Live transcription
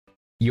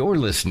You're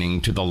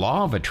listening to the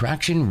Law of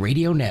Attraction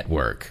Radio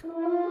Network.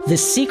 The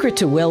secret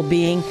to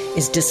well-being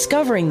is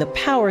discovering the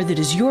power that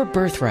is your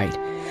birthright,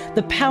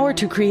 the power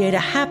to create a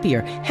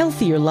happier,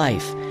 healthier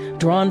life,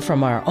 drawn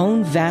from our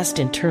own vast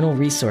internal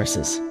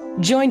resources.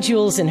 Join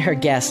Jules and her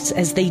guests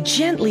as they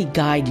gently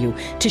guide you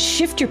to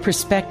shift your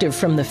perspective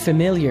from the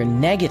familiar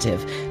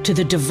negative to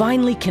the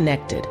divinely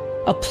connected,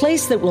 a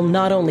place that will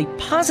not only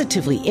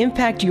positively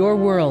impact your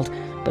world,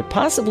 but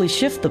possibly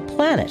shift the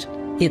planet.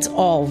 It's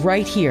all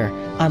right here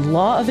on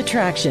Law of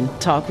Attraction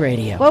Talk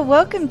Radio. Well,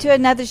 welcome to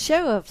another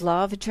show of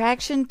Law of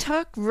Attraction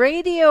Talk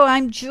Radio.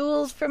 I'm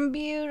Jules from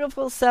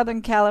beautiful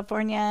Southern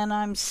California, and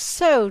I'm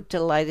so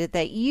delighted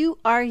that you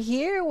are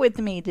here with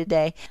me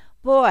today.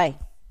 Boy,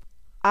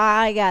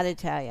 I gotta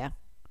tell you,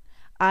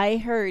 I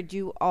heard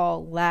you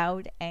all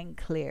loud and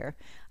clear.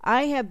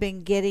 I have been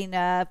getting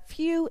a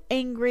few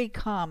angry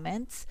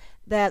comments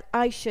that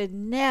I should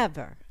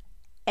never,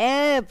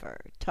 ever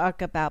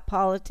talk about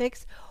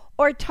politics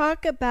or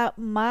talk about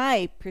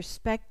my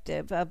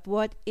perspective of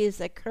what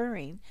is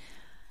occurring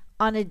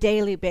on a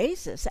daily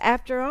basis.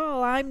 After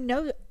all, I'm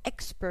no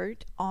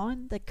expert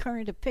on the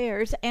current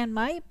affairs, and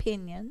my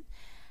opinion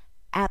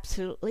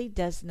absolutely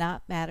does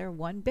not matter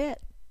one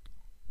bit.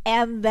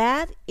 And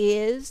that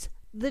is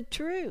the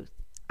truth.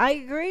 I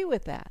agree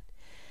with that.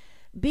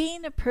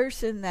 Being a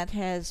person that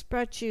has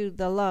brought you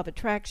the law of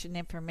attraction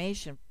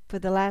information for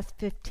the last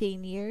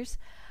 15 years,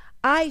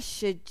 I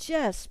should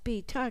just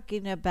be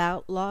talking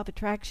about law of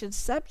attraction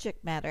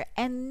subject matter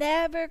and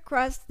never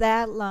cross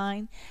that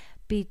line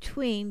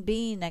between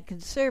being a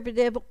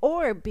conservative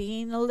or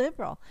being a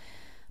liberal.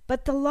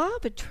 But the law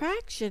of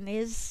attraction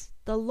is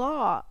the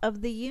law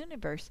of the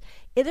universe.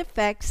 It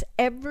affects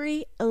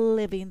every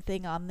living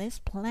thing on this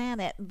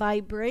planet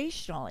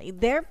vibrationally.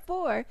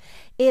 Therefore,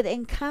 it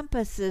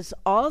encompasses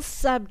all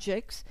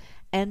subjects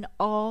and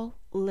all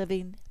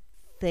living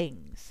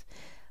things.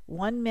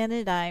 One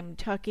minute I'm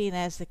talking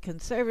as a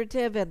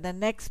conservative, and the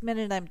next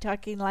minute I'm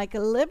talking like a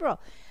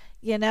liberal.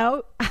 You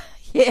know,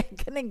 you're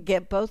going to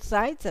get both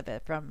sides of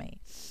it from me.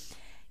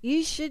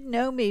 You should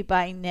know me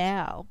by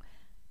now,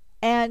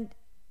 and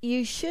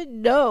you should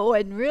know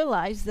and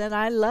realize that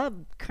I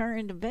love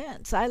current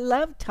events. I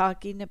love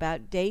talking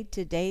about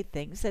day-to-day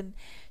things and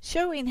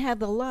showing how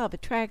the law of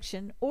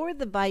attraction or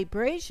the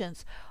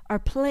vibrations are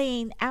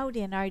playing out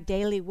in our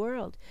daily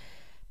world.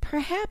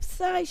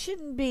 Perhaps I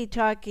shouldn't be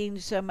talking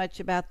so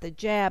much about the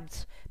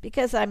jabs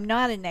because I'm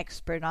not an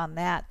expert on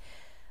that.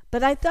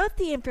 But I thought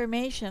the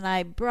information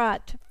I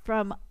brought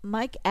from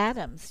Mike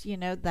Adams, you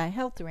know, the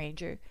health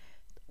ranger,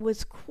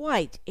 was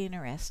quite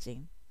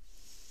interesting.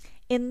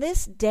 In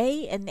this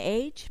day and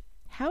age,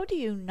 how do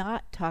you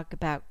not talk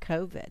about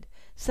COVID,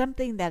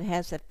 something that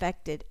has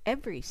affected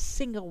every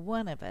single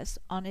one of us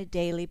on a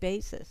daily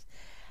basis?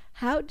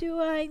 How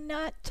do I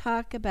not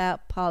talk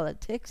about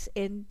politics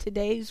in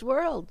today's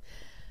world?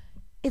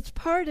 It's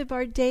part of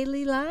our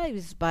daily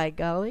lives, by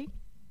golly.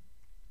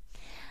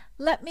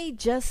 Let me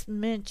just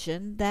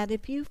mention that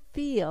if you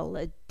feel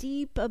a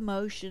deep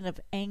emotion of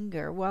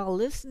anger while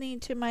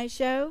listening to my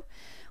show,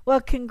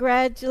 well,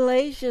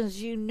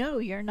 congratulations, you know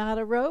you're not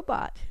a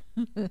robot.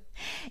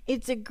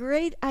 It's a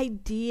great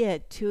idea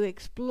to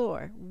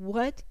explore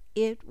what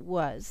it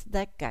was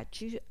that got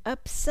you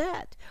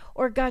upset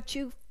or got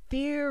you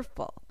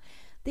fearful.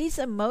 These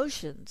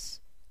emotions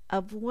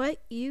of what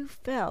you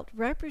felt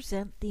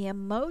represent the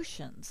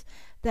emotions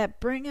that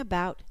bring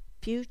about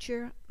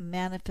future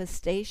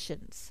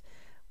manifestations,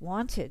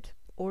 wanted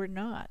or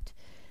not.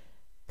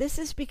 This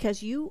is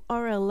because you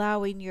are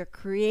allowing your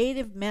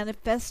creative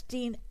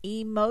manifesting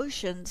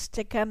emotions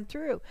to come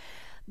through.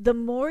 The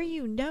more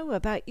you know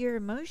about your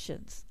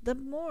emotions, the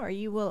more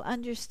you will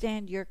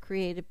understand your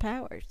creative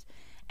powers.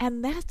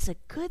 And that's a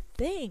good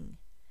thing.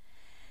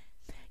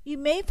 You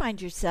may find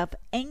yourself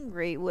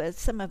angry with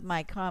some of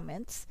my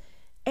comments,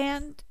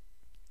 and,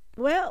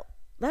 well,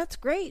 that's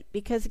great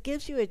because it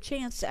gives you a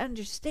chance to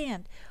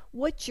understand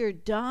what your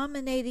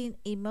dominating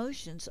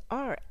emotions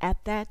are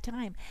at that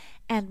time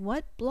and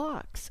what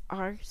blocks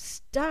are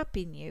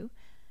stopping you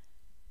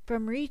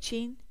from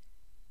reaching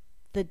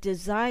the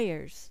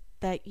desires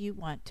that you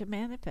want to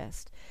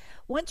manifest.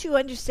 Once you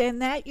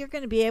understand that, you're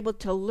going to be able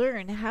to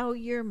learn how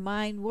your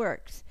mind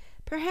works.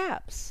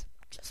 Perhaps,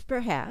 just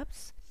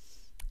perhaps,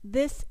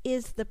 this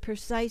is the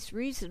precise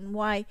reason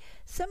why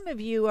some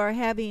of you are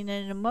having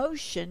an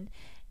emotion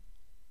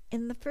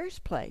in the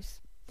first place.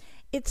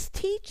 It's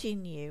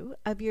teaching you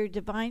of your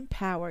divine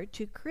power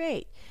to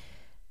create.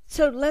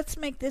 So let's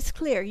make this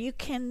clear. You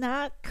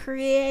cannot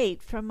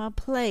create from a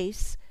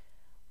place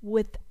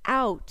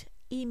without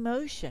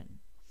emotion.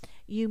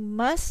 You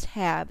must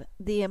have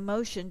the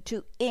emotion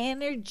to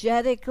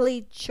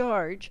energetically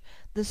charge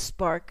the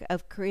spark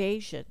of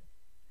creation.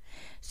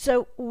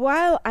 So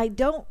while I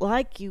don't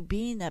like you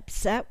being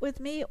upset with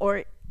me,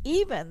 or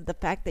even the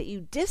fact that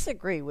you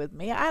disagree with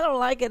me, I don't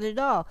like it at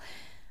all.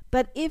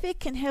 But if it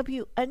can help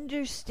you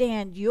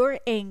understand your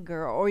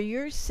anger or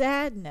your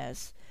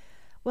sadness,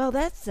 well,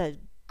 that's a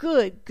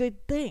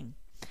good thing.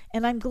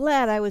 And I'm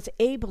glad I was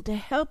able to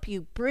help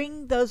you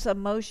bring those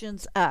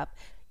emotions up,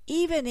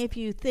 even if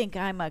you think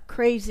I'm a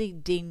crazy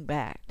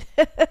dingbat.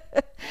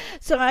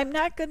 So I'm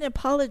not going to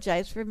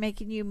apologize for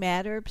making you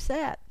mad or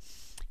upset.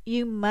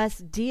 You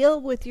must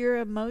deal with your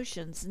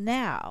emotions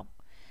now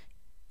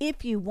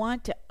if you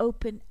want to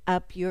open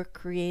up your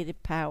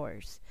creative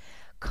powers.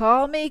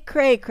 Call me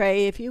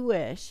cray-cray if you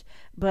wish,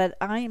 but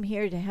I am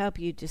here to help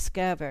you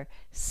discover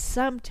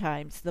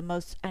sometimes the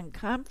most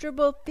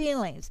uncomfortable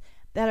feelings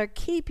that are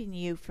keeping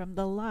you from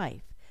the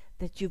life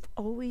that you've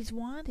always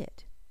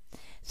wanted.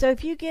 So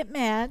if you get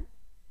mad,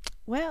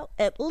 well,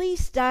 at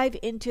least dive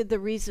into the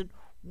reason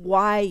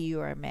why you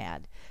are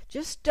mad.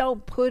 Just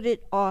don't put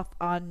it off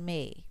on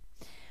me.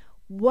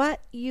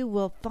 What you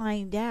will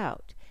find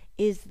out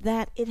is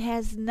that it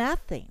has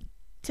nothing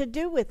to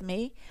do with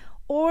me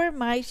or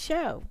my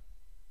show.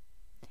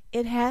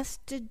 It has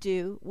to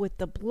do with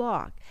the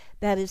block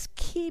that is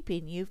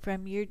keeping you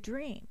from your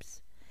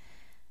dreams.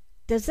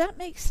 Does that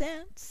make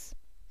sense?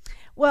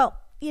 Well,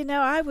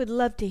 I would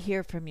love to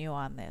hear from you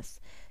on this.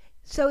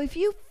 So if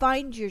you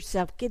find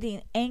yourself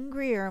getting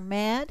angry or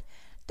mad,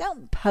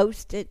 don't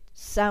post it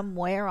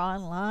somewhere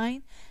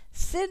online.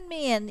 Send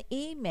me an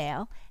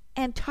email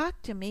and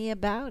talk to me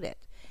about it.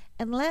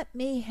 And let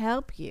me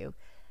help you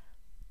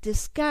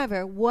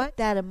discover what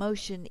that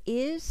emotion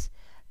is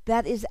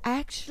that is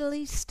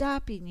actually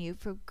stopping you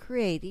from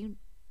creating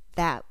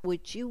that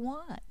which you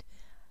want.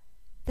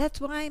 That's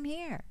why I'm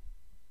here.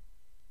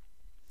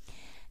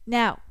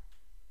 Now,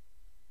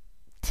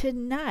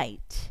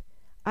 tonight,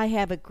 I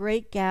have a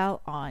great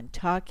gal on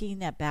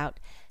talking about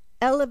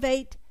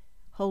Elevate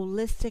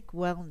Holistic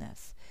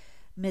Wellness.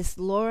 Miss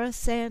Laura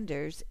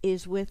Sanders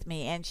is with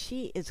me, and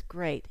she is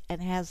great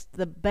and has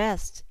the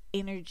best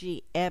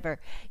energy ever.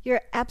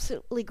 You're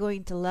absolutely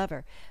going to love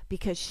her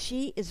because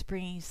she is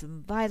bringing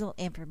some vital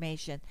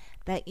information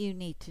that you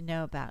need to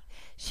know about.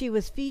 She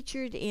was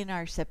featured in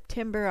our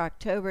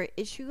September-October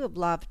issue of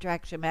Law of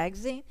Attraction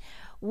magazine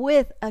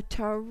with a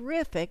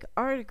terrific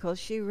article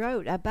she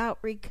wrote about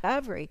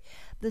recovery,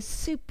 the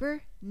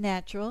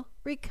supernatural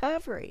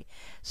recovery.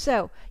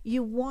 So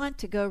you want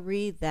to go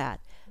read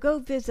that. Go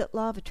visit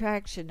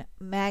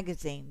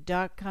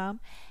lawofattractionmagazine.com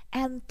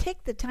and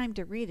take the time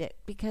to read it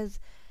because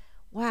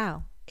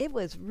wow, it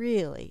was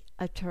really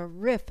a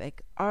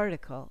terrific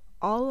article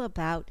all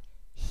about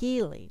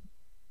healing.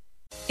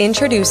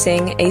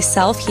 Introducing a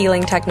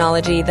self-healing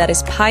technology that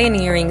is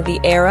pioneering the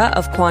era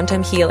of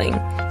quantum healing,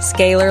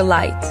 Scalar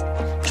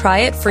Light. Try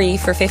it free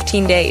for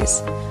 15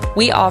 days.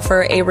 We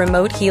offer a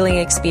remote healing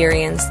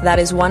experience that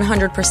is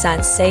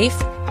 100% safe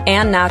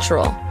and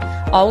natural.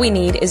 All we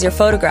need is your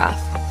photograph.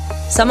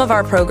 Some of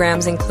our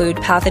programs include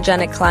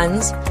pathogenic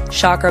cleanse,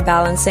 chakra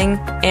balancing,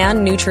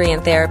 and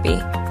nutrient therapy.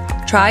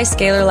 Try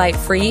Scalar Light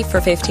free for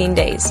 15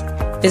 days.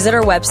 Visit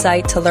our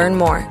website to learn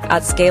more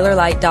at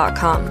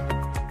scalarlight.com.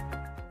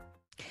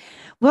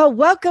 Well,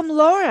 welcome,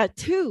 Laura,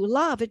 to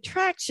Law of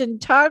Attraction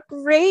Talk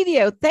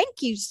Radio.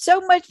 Thank you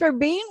so much for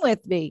being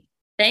with me.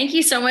 Thank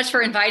you so much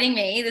for inviting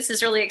me. This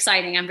is really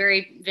exciting. I'm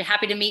very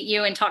happy to meet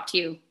you and talk to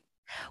you.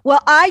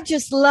 Well, I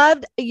just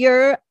loved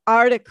your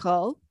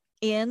article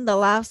in the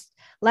last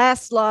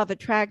Law of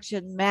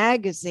Attraction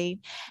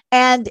magazine.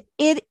 And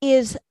it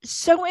is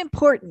so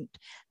important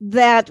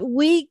that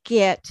we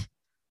get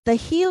the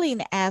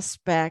healing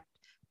aspect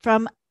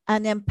from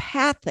an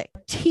empathic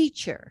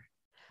teacher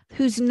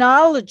who's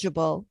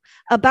knowledgeable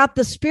about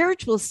the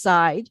spiritual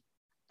side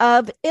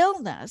of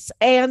illness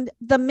and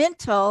the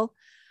mental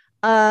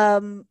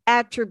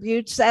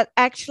attributes that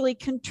actually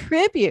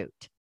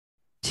contribute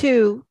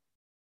to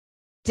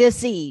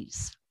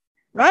disease.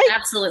 Right?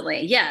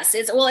 Absolutely. Yes.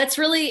 It's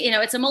really,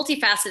 it's a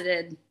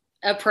multifaceted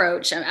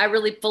approach. I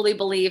really fully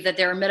believe that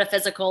there are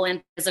metaphysical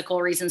and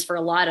physical reasons for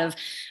a lot of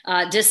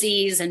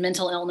disease and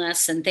mental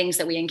illness and things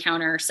that we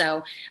encounter.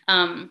 So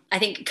I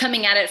think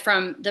coming at it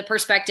from the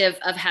perspective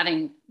of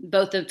having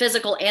both the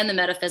physical and the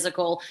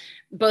metaphysical,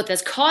 both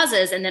as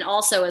causes and then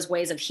also as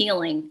ways of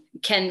healing,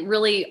 can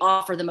really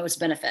offer the most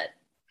benefit.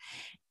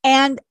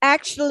 And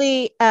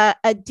actually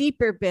a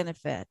deeper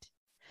benefit.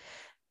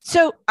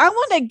 So I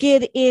want to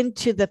get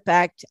into the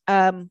fact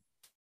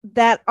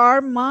that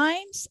our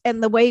minds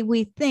and the way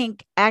we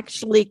think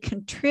actually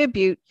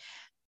contribute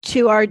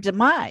to our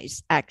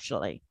demise,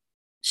 actually.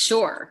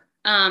 Sure.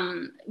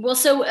 Well,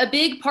 so a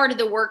big part of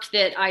the work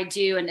that I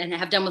do and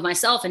have done with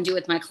myself and do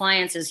with my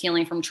clients is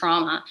healing from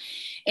trauma.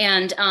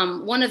 And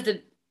one of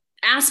the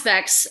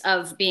aspects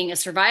of being a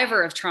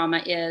survivor of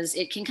trauma is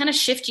it can kind of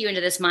shift you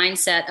into this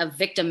mindset of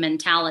victim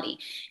mentality,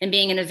 and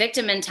being in a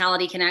victim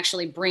mentality can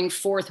actually bring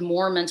forth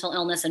more mental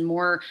illness and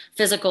more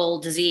physical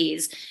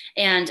disease.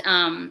 And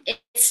I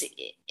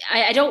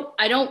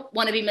don't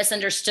want to be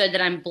misunderstood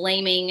that I'm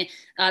blaming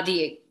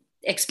the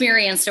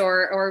experience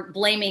or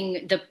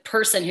blaming the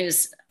person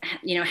who's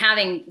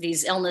having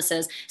these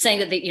illnesses, saying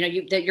that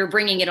that you're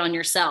bringing it on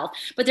yourself.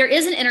 But there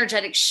is an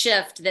energetic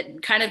shift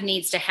that kind of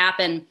needs to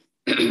happen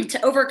to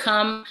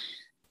overcome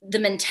the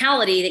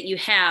mentality that you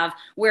have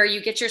where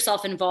you get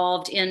yourself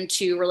involved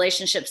into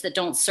relationships that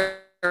don't serve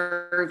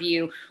serve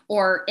you,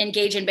 or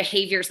engage in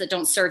behaviors that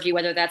don't serve you,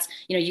 whether that's,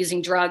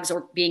 using drugs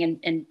or being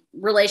in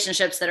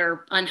relationships that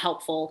are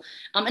unhelpful.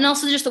 And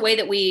also just the way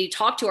that we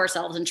talk to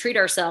ourselves and treat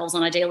ourselves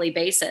on a daily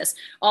basis.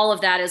 All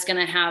of that is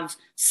going to have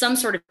some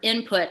sort of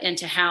input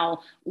into how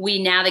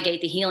we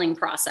navigate the healing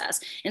process.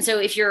 And so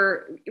if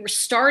you're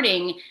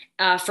starting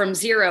from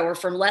zero or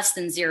from less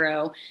than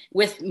zero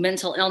with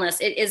mental illness,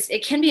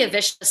 it can be a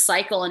vicious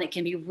cycle, and it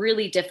can be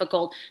really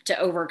difficult to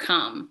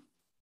overcome.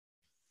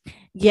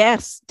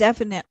 Yes,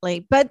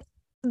 definitely. But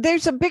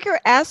there's a bigger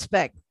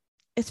aspect,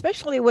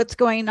 especially what's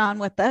going on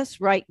with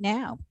us right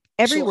now,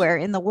 everywhere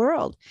in the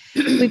world.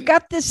 We've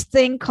got this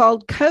thing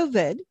called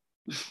COVID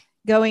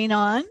going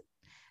on,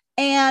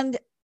 and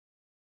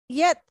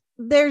yet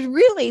there's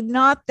really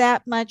not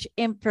that much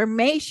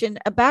information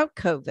about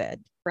COVID.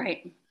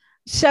 Right.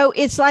 So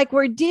it's like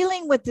we're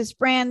dealing with this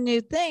brand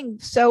new thing.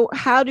 So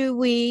how do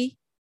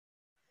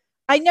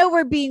I know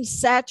we're being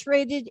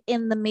saturated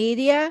in the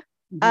media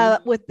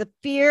with the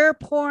fear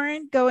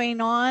porn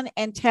going on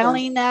and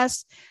telling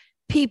us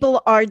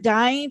people are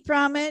dying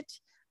from it,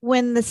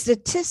 when the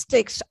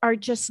statistics are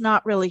just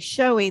not really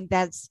showing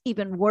that's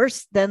even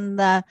worse than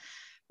the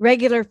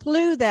regular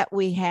flu that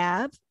we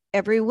have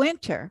every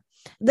winter.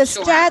 The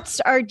stats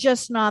are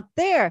just not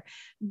there,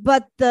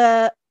 but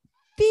the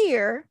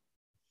fear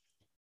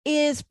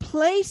is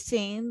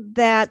placing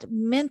that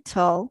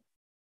mental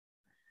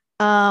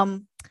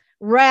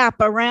wrap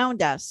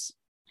around us.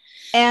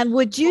 And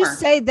would you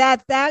say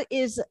that that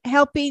is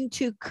helping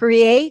to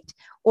create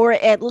or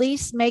at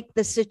least make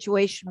the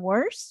situation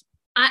worse?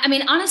 I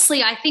mean,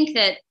 honestly, I think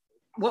that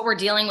what we're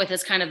dealing with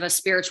is kind of a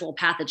spiritual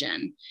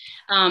pathogen.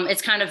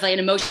 It's kind of like an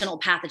emotional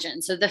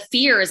pathogen. So the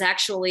fear is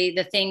actually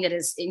the thing that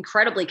is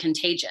incredibly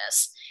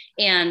contagious,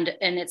 and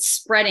it's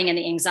spreading, and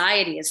the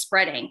anxiety is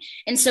spreading.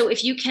 And so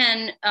if you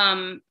can,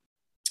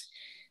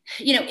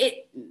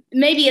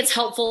 maybe it's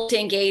helpful to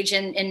engage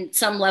in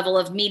some level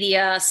of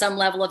media, some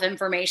level of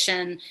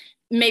information.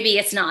 Maybe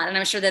it's not. And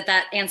I'm sure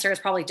that answer is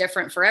probably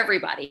different for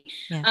everybody.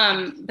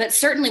 Yeah. But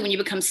certainly when you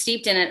become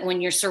steeped in it,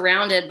 when you're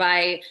surrounded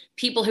by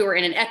people who are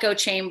in an echo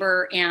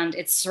chamber and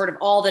it's sort of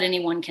all that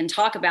anyone can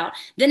talk about,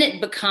 then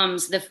it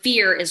becomes, the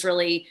fear is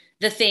really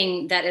the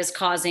thing that is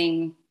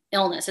causing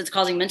illness. It's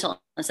causing mental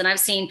illness. And I've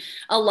seen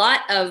a lot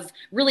of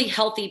really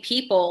healthy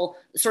people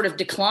sort of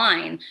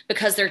decline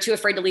because they're too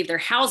afraid to leave their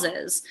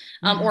houses,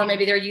 or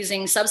maybe they're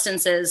using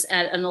substances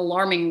at an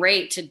alarming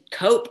rate to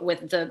cope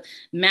with the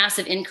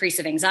massive increase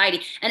of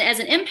anxiety. And as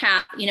an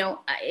empath,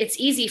 it's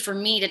easy for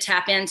me to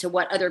tap into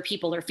what other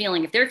people are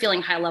feeling. If they're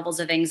feeling high levels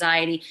of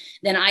anxiety,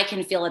 then I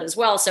can feel it as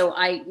well. So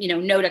I,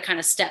 know to kind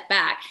of step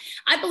back.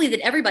 I believe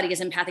that everybody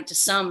is empathic to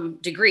some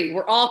degree.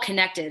 We're all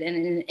connected in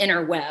an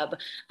inner web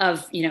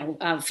of,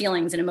 of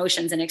feelings and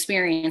emotions and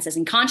experiences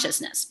and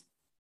consciousness.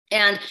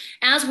 And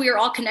as we are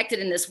all connected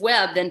in this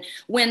web, then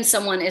when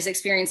someone is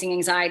experiencing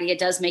anxiety, it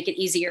does make it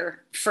easier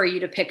for you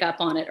to pick up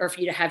on it, or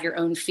for you to have your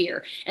own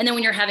fear. And then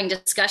when you're having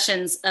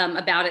discussions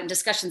about it, and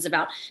discussions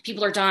about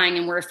people are dying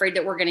and we're afraid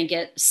that we're going to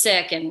get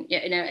sick, and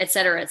et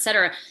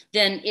cetera,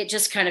 then it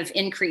just kind of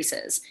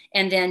increases.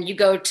 And then you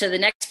go to the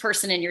next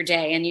person in your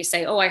day and you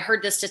say, oh, I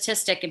heard this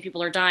statistic and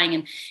people are dying,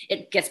 and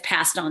it gets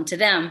passed on to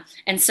them,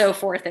 and so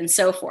forth and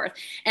so forth.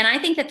 And I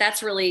think that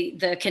that's really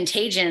the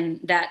contagion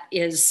that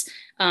is,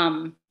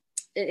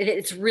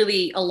 it's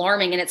really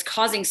alarming, and it's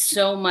causing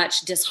so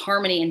much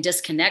disharmony and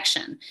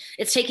disconnection.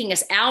 It's taking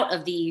us out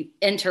of the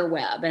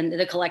interweb and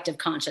the collective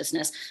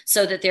consciousness,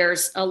 so that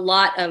there's not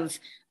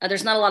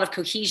a lot of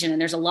cohesion,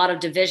 and there's a lot of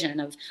division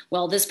of,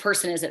 well, this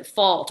person is at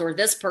fault, or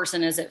this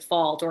person is at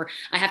fault, or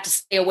I have to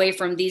stay away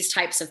from these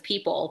types of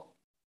people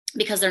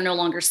because they're no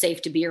longer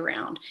safe to be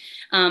around.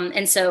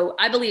 And so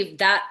I believe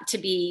that to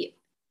be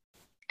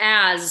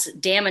as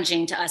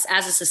damaging to us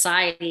as a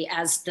society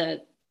as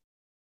the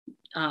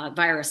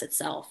virus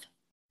itself.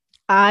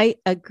 I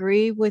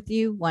agree with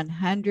you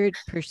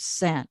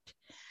 100%.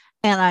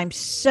 And I'm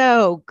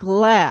so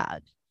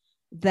glad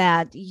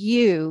that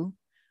you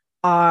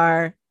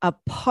are a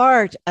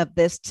part of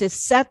this to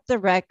set the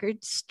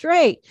record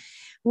straight.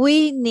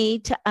 We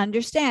need to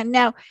understand.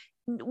 Now,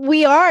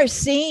 we are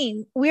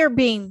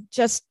being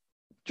just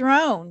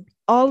thrown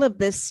all of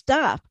this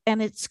stuff,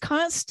 and it's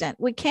constant.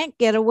 We can't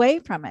get away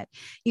from it.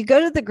 You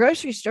go to the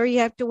grocery store, you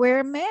have to wear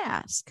a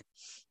mask.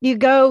 You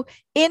go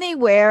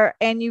anywhere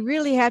and you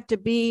really have to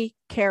be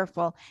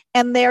careful.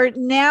 And they're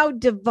now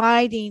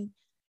dividing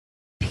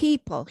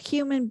people,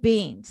 human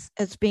beings,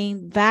 as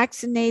being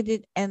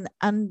vaccinated and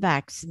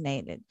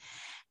unvaccinated.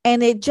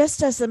 And it just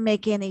doesn't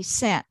make any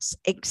sense,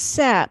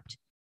 except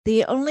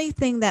the only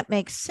thing that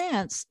makes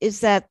sense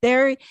is that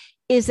there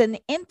is an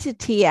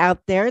entity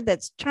out there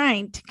that's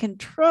trying to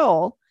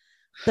control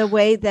the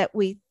way that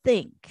we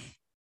think.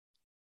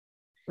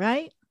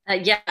 Right?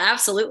 Yeah,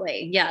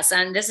 absolutely. Yes.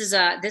 And this is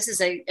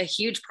a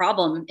huge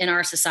problem in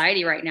our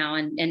society right now,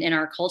 and in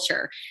our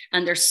culture.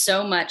 And there's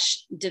so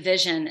much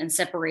division and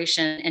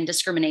separation and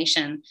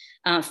discrimination.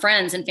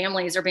 Friends and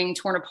families are being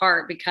torn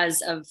apart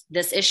because of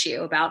this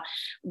issue about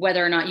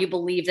whether or not you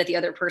believe that the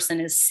other person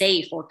is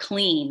safe or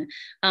clean.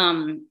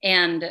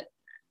 And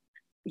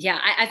Yeah,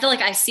 I feel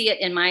like I see it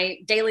in my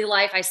daily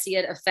life. I see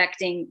it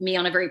affecting me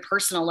on a very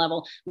personal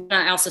level.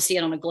 I also see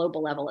it on a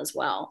global level as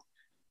well.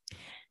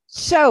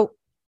 So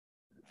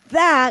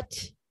that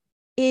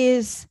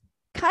is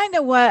kind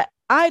of what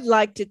I'd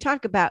like to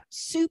talk about,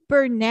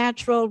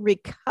 supernatural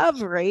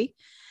recovery,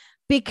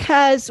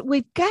 because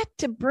we've got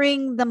to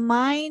bring the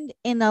mind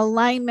in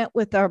alignment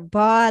with our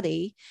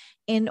body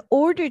in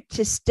order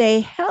to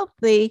stay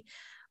healthy,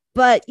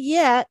 but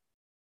yet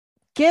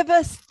give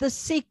us the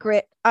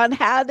secret on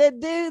how to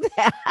do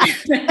that.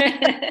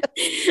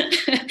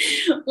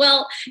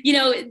 Well,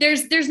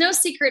 there's no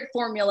secret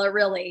formula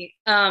really,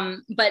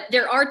 but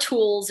there are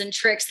tools and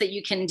tricks that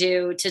you can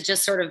do to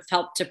just sort of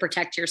help to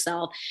protect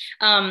yourself.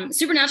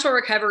 Supernatural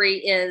recovery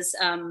is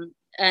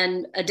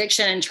an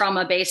addiction and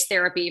trauma-based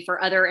therapy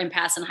for other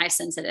empaths and high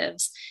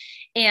sensitives.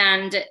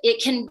 And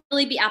it can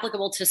really be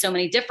applicable to so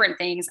many different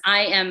things.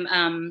 I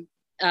am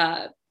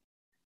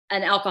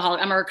an alcoholic.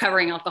 I'm a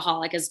recovering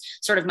alcoholic is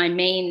sort of my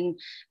main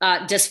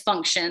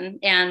dysfunction.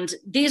 And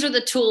these are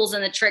the tools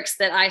and the tricks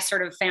that I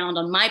sort of found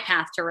on my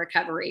path to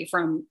recovery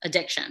from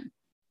addiction.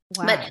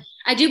 Wow. But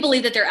I do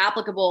believe that they're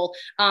applicable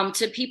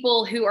to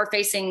people who are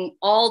facing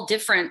all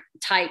different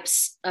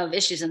types of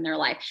issues in their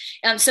life.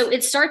 So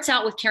it starts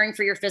out with caring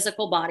for your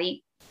physical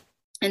body.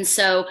 And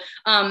so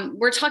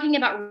we're talking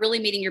about really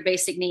meeting your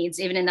basic needs.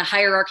 Even in the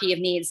hierarchy of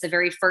needs, the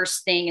very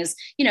first thing is,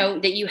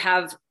 that you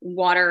have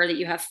water, that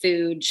you have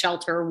food,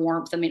 shelter,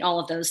 warmth. I mean, all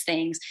of those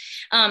things.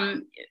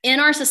 In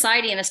our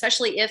society, and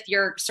especially if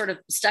you're sort of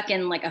stuck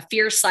in like a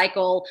fear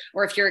cycle,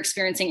 or if you're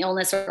experiencing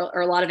illness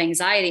or a lot of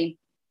anxiety,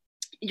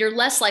 you're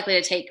less likely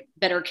to take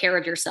better care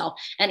of yourself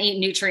and eat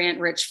nutrient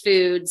rich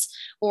foods,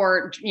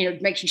 or,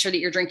 making sure that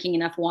you're drinking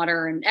enough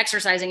water and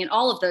exercising and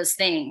all of those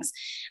things.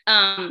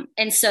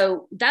 And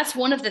so that's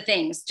one of the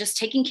things, just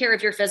taking care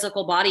of your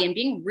physical body and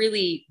being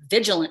really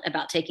vigilant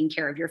about taking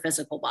care of your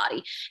physical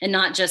body, and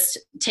not just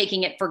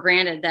taking it for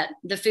granted that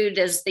the food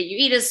that you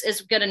eat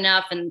is good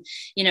enough. And,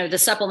 the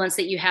supplements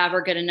that you have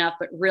are good enough,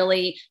 but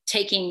really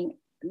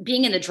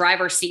being in the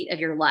driver's seat of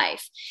your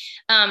life.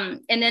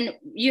 And then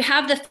you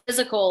have the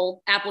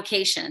physical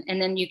application, and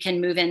then you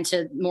can move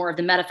into more of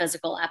the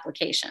metaphysical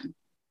application.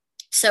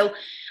 So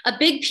a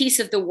big piece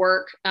of the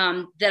work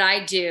that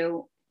I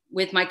do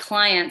with my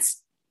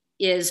clients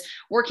is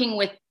working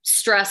with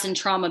stress and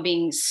trauma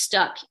being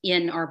stuck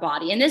in our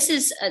body. And this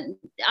is,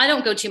 I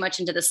don't go too much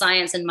into the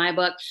science in my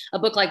book. A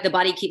book like The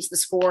Body Keeps the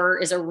Score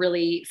is a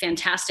really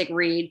fantastic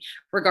read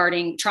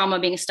regarding trauma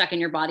being stuck in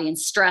your body and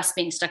stress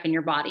being stuck in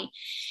your body.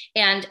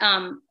 And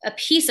a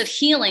piece of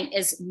healing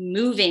is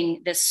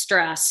moving this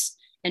stress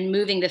and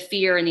moving the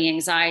fear and the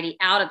anxiety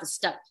out of the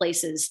stuck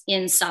places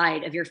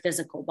inside of your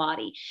physical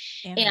body.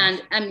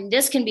 And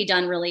this can be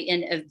done really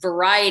in a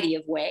variety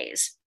of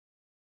ways.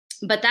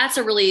 But that's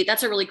a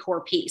really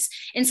core piece.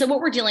 And so what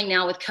we're dealing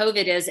now with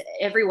COVID is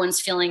everyone's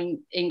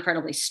feeling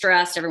incredibly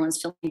stressed.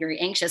 Everyone's feeling very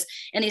anxious.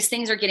 And these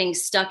things are getting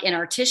stuck in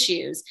our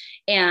tissues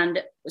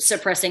and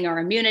suppressing our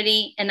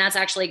immunity. And that's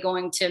actually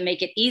going to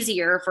make it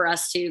easier for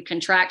us to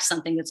contract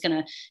something that's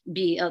going to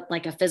be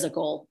like a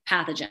physical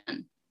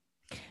pathogen.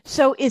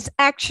 So it's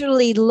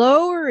actually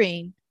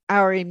lowering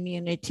our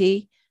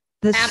immunity,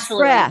 the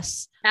Absolutely.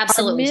 Stress,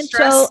 Absolutely. Our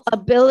mental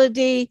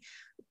ability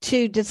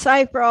to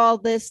decipher all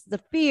this, the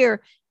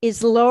fear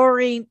is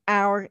lowering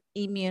our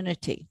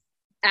immunity.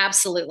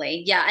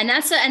 Absolutely. Yeah. And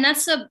that's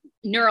a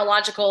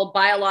neurological,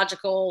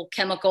 biological,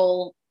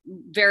 chemical,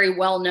 very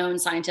well-known,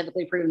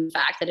 scientifically proven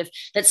fact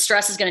that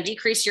stress is going to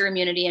decrease your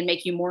immunity and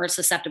make you more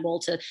susceptible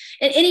to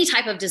any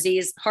type of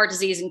disease. Heart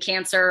disease and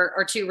cancer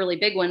are two really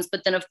big ones.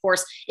 But then of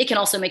course it can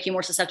also make you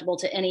more susceptible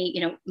to any,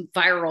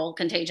 viral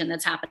contagion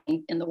that's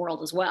happening in the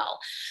world as well.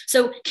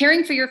 So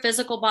caring for your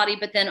physical body,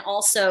 but then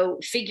also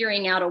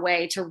figuring out a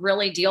way to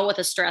really deal with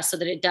the stress so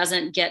that it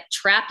doesn't get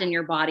trapped in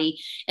your body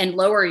and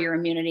lower your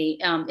immunity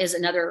is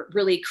another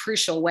really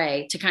crucial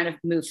way to kind of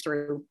move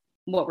through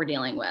what we're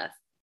dealing with.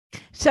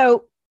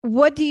 So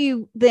what do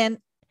you then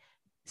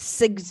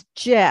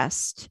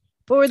suggest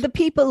for the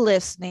people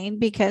listening,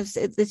 because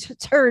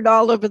it's heard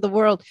all over the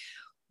world?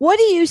 What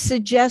do you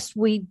suggest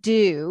we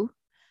do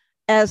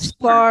as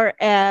far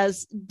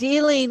as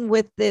dealing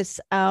with this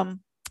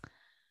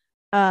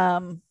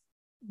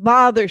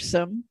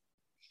bothersome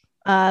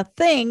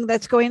thing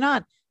that's going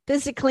on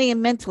physically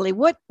and mentally?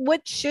 What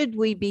should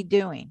we be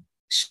doing?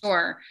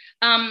 Sure.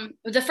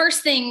 The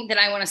first thing that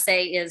I want to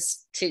say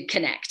is to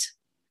connect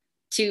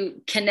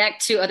to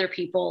other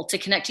people, to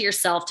connect to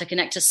yourself, to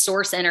connect to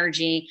source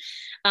energy,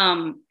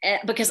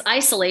 because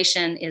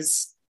isolation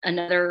is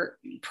another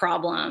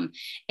problem.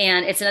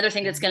 And it's another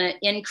thing that's going to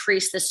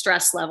increase the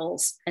stress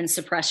levels and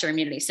suppress your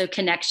immunity. So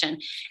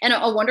connection, and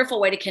a wonderful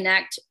way to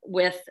connect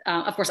with,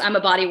 of course, I'm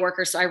a body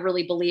worker, so I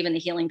really believe in the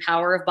healing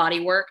power of body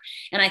work.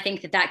 And I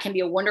think that can be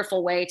a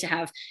wonderful way to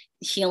have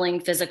healing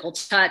physical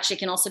touch. It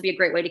can also be a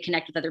great way to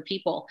connect with other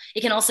people.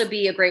 It can also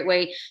be a great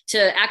way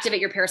to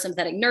activate your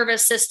parasympathetic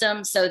nervous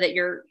system so that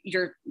your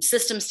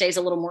system stays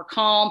a little more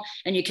calm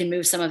and you can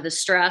move some of the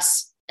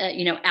stress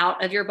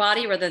out of your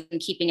body rather than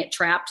keeping it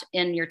trapped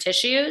in your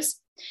tissues.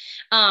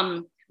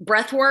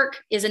 Breath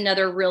work is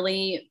another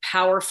really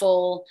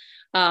powerful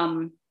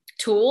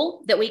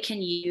tool that we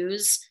can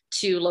use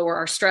to lower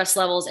our stress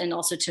levels and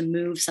also to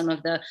move some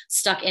of the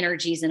stuck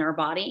energies in our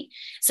body.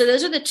 So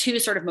those are the two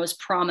sort of most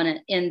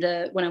prominent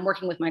when I'm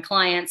working with my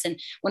clients and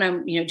when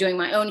I'm, doing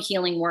my own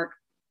healing work.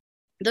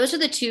 Those are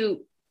the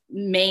two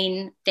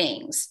main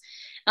things.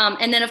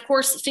 And then, of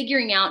course,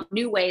 figuring out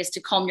new ways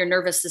to calm your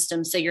nervous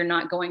system so you're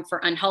not going for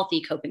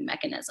unhealthy coping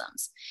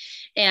mechanisms.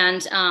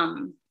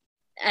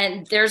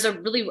 And there's a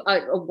really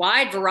a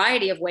wide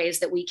variety of ways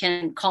that we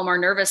can calm our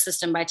nervous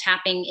system by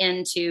tapping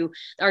into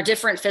our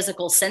different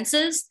physical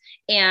senses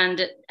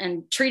and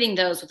treating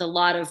those with a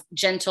lot of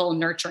gentle,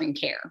 nurturing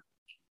care.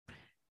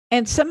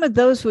 And some of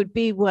those would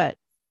be what?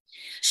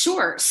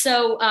 Sure.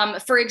 So,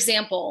 for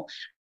example,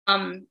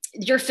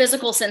 your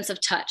physical sense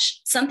of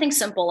touch, something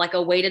simple like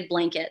a weighted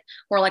blanket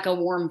or like a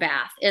warm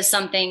bath is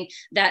something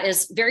that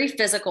is very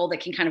physical that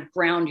can kind of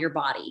ground your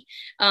body.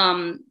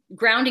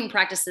 Grounding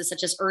practices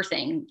such as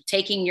earthing,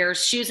 taking your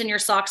shoes and your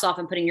socks off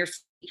and putting your feet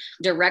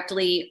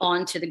directly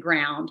onto the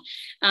ground,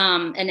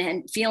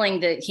 and feeling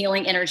the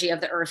healing energy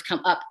of the earth come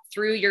up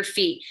through your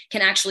feet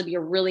can actually be a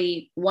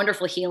really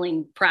wonderful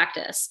healing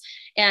practice.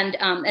 And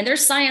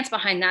there's science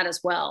behind that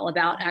as well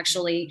about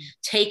actually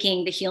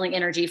taking the healing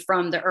energy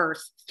from the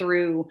earth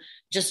through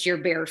just your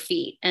bare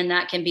feet. And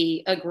that can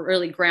be a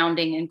really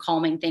grounding and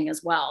calming thing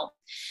as well.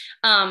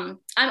 I'm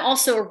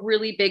also a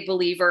really big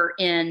believer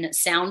in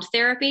sound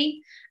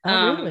therapy.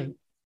 Oh,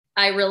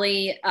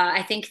 really?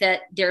 I think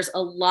that there's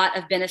a lot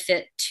of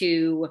benefit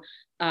to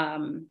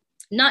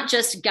not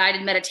just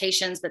guided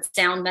meditations, but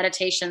sound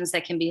meditations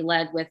that can be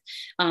led with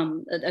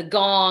a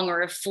gong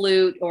or a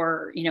flute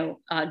or,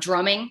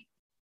 drumming.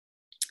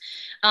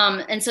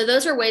 And so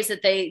those are ways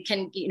that they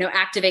can,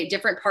 activate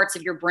different parts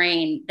of your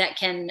brain that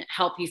can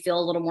help you feel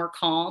a little more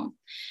calm.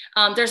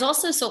 There's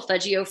also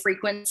solfeggio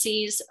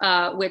frequencies,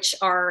 which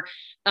are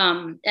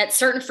at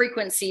certain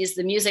frequencies,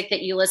 the music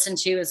that you listen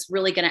to is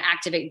really going to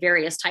activate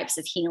various types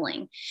of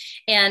healing.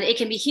 And it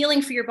can be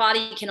healing for your body.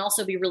 It can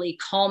also be really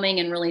calming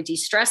and really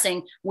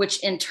de-stressing,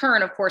 which in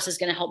turn, of course, is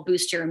going to help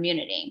boost your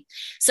immunity.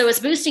 So it's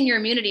boosting your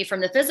immunity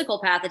from the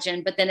physical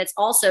pathogen, but then it's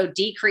also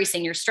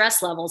decreasing your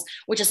stress levels,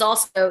 which is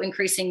also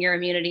increasing your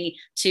immunity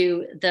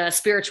to the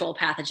spiritual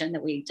pathogen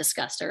that we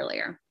discussed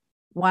earlier.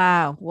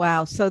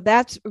 Wow. So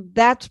that's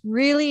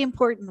really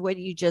important what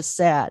you just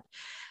said.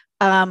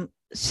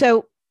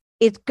 So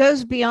it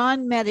goes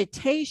beyond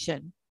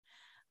meditation.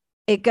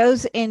 It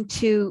goes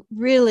into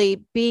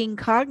really being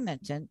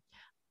cognizant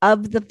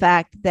of the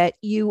fact that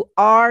you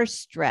are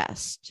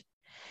stressed.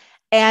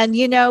 And,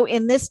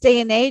 in this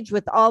day and age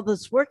with all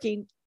this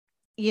working,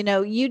 you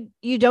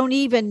don't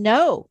even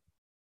know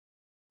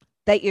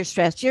that you're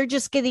stressed. You're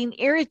just getting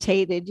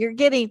irritated. You're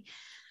getting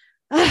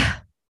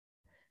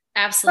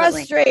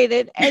absolutely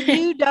frustrated, and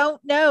you don't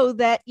know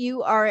that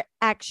you are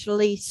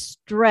actually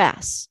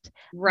stressed.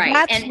 Right.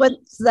 That's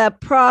what's the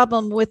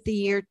problem with the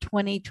year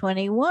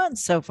 2021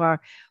 so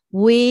far.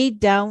 We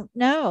don't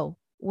know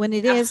when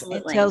it is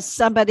until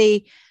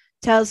somebody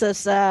tells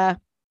us,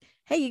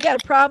 hey, you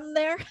got a problem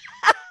there?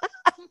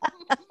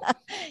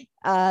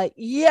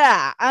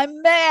 Yeah,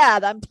 I'm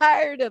mad. I'm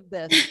tired of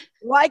this.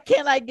 Why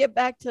can't I get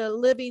back to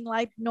living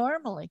life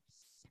normally?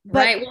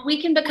 Right. Well,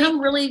 we can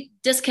become really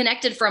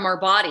disconnected from our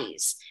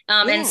bodies.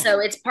 And so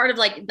it's part of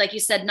like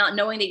you said, not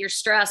knowing that you're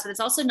stressed, but it's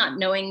also not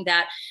knowing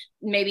that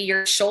maybe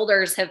your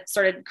shoulders have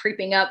started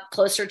creeping up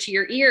closer to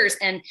your ears.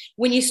 And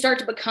when you start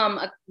to become,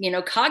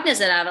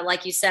 cognizant of it,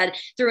 like you said,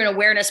 through an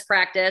awareness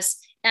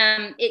practice,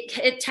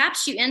 it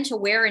taps you into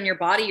where in your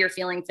body you're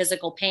feeling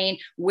physical pain,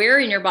 where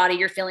in your body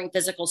you're feeling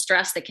physical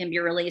stress that can be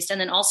released.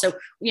 And then also,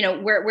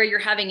 where you're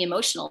having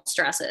emotional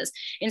stresses.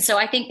 And so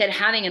I think that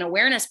having an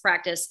awareness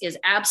practice is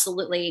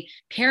absolutely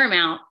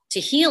paramount to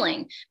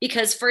healing,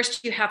 because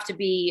first you have to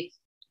be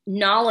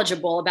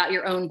knowledgeable about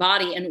your own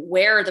body and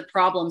where the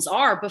problems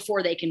are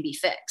before they can be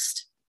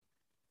fixed.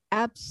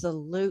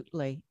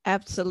 Absolutely.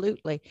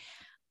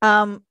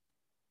 And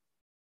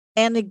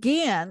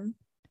again,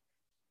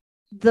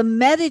 the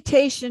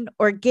meditation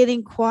or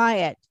getting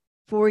quiet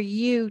for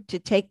you to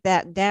take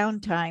that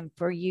downtime,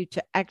 for you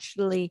to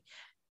actually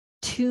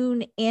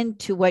tune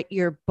into what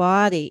your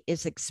body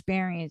is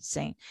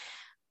experiencing.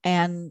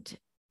 And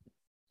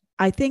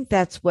I think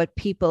that's what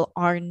people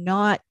are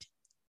not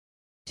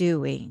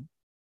doing,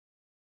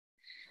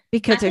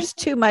 because there's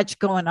too much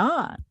going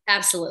on.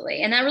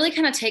 Absolutely. And that really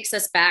kind of takes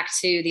us back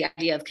to the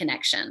idea of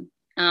connection.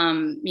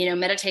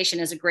 Meditation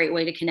is a great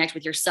way to connect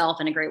with yourself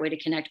and a great way to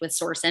connect with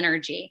source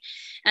energy.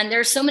 And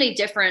there's so many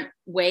different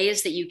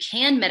ways that you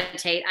can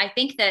meditate. I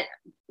think that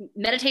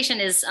meditation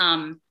is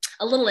a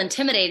little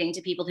intimidating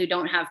to people who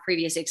don't have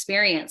previous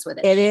experience with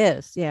it. It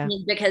is, yeah.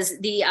 Because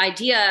the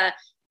idea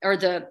or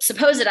the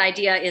supposed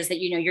idea is that,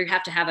 you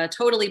have to have a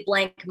totally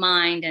blank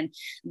mind and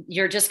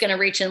you're just going to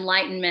reach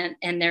enlightenment,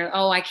 and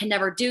I can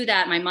never do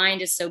that. My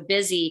mind is so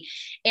busy.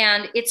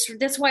 And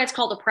that's why it's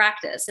called a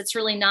practice. It's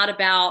really not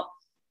about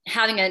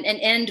having an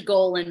end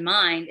goal in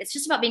mind. It's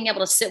just about being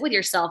able to sit with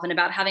yourself and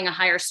about having a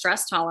higher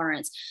stress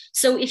tolerance.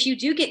 So if you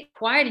do get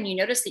quiet and you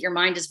notice that your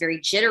mind is very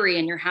jittery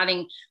and you're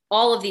having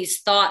all of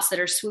these thoughts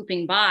that are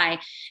swooping by,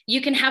 you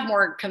can have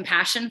more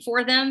compassion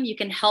for them. You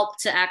can help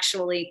to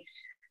actually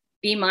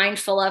be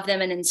mindful of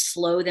them and then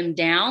slow them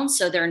down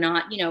so they're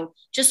not,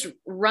 just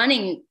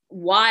running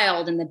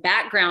wild in the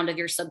background of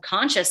your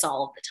subconscious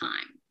all of the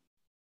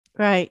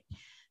time.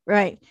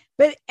 Right.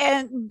 But,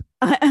 and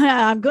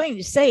I'm going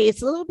to say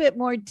it's a little bit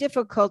more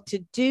difficult to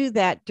do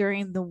that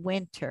during the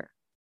winter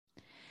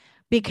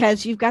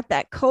because you've got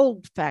that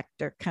cold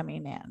factor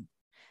coming in.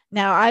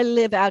 Now, I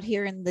live out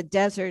here in the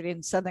desert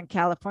in Southern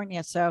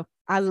California, so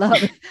I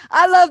love it.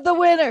 I love the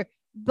winter,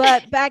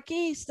 but back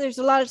east, there's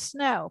a lot of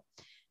snow.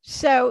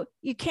 So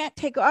you can't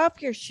take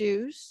off your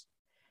shoes.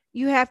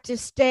 You have to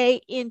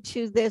stay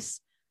into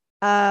this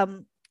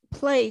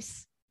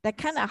place that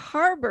kind of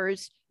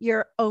harbors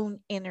your own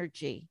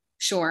energy.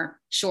 Sure.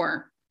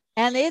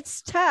 And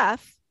it's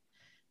tough.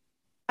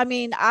 I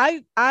mean,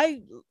 I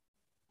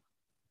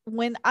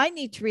when I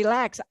need to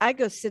relax, I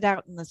go sit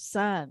out in the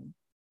sun.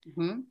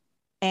 Mm-hmm.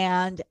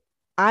 And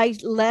I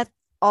let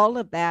all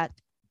of that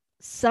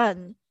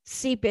sun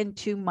seep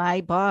into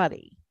my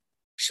body.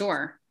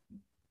 Sure.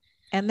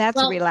 And that's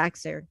a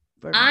relaxer.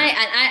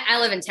 I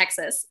live in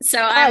Texas,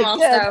 so I'm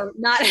also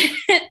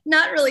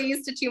not really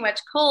used to too much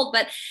cold,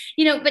 but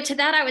to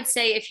that, I would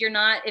say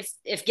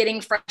if getting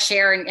fresh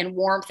air and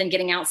warmth and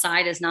getting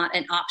outside is not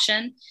an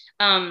option,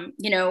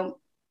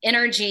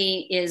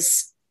 energy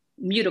is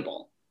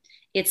mutable.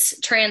 It's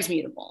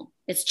transmutable.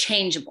 It's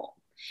changeable.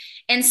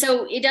 And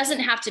so it doesn't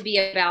have to be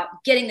about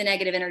getting the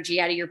negative energy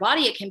out of your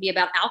body. It can be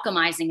about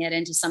alchemizing it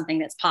into something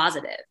that's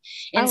positive.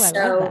 And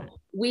so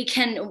we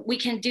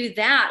can do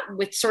that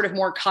with sort of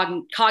more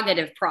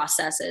cognitive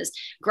processes.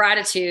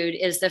 Gratitude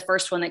is the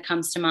first one that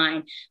comes to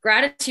mind.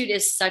 Gratitude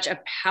is such a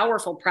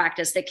powerful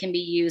practice that can be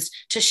used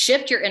to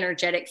shift your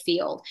energetic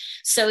field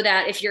so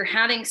that if you're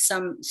having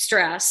some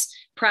stress,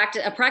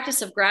 a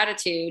practice of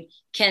gratitude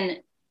can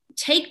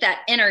take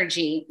that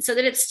energy so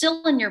that it's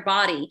still in your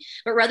body,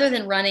 but rather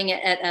than running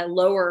it at a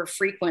lower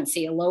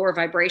frequency, a lower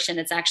vibration,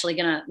 it's actually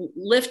going to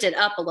lift it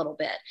up a little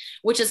bit,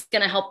 which is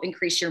going to help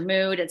increase your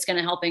mood. It's going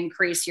to help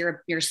increase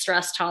your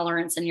stress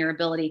tolerance and your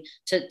ability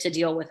to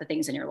deal with the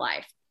things in your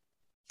life.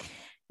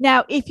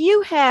 Now, if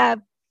you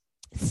have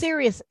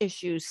serious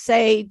issues,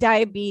 say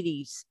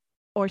diabetes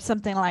or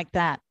something like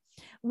that,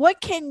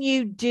 what can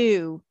you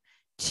do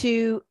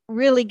to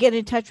really get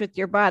in touch with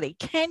your body?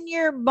 Can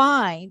your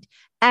mind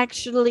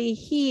actually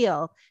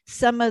heal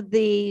some of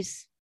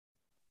these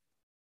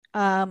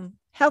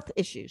health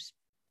issues?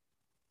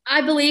 I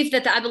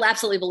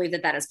absolutely believe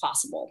that is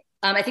possible.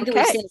 I think that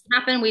we've seen it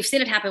happen. We've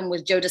seen it happen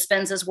with Joe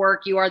Dispenza's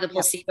work. You Are the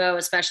Placebo,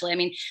 especially. I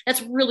mean,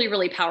 that's really,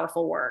 really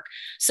powerful work.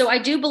 So I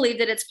do believe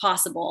that it's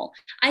possible.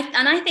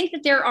 I think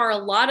that there are a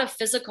lot of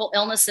physical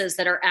illnesses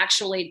that are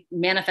actually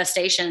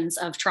manifestations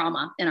of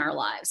trauma in our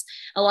lives.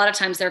 A lot of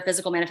times there are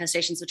physical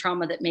manifestations of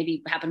trauma that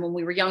maybe happened when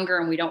we were younger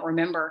and we don't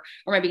remember,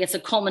 or maybe it's a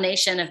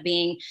culmination of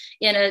being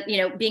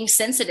being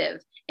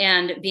sensitive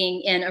and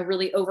being in a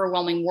really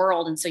overwhelming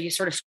world. And so you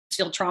sort of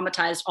feel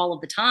traumatized all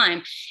of the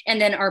time.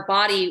 And then our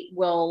body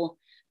will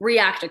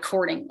react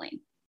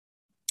accordingly.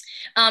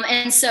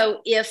 And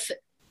so if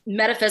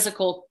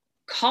metaphysical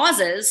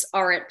causes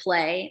are at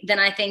play, then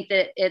I think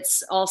that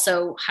it's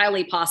also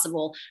highly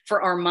possible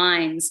for our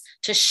minds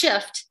to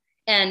shift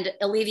and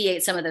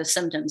alleviate some of those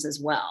symptoms as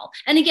well.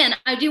 And again,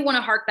 I do want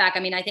to hark back. I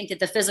mean, I think that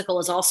the physical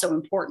is also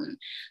important.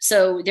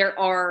 So there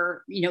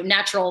are,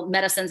 natural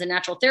medicines and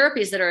natural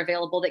therapies that are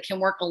available that can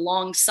work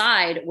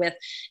alongside with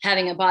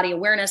having a body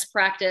awareness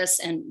practice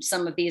and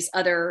some of these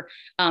other,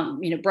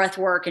 breath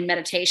work and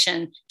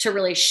meditation to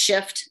really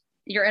shift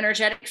your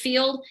energetic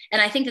field.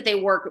 And I think that they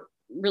work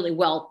really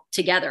well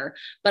together.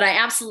 But I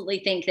absolutely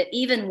think that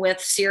even with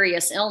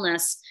serious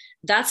illness,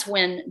 that's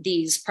when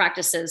these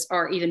practices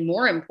are even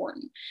more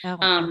important,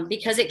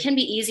 because it can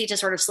be easy to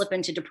sort of slip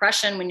into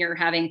depression when you're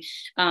having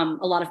a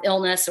lot of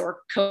illness or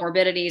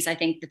comorbidities. I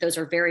think that those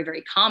are very,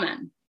 very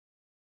common.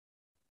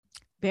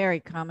 Very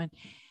common.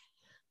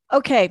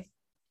 Okay.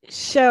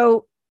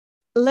 So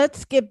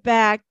let's get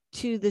back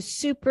to the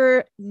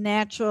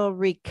supernatural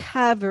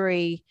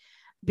recovery,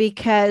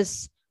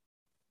 because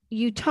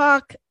you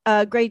talk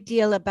a great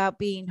deal about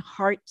being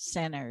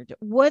heart-centered.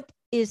 What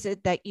is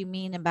it that you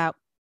mean about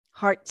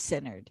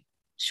heart-centered?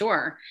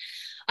 Sure.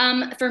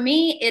 For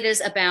me, it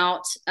is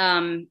about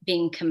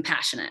being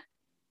compassionate,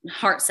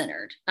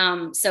 heart-centered.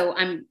 So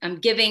I'm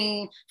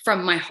giving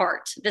from my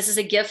heart. This is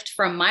a gift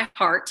from my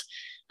heart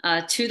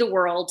to the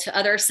world, to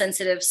other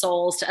sensitive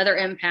souls, to other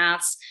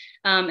empaths,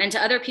 and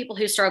to other people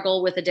who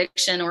struggle with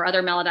addiction or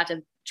other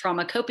maladaptive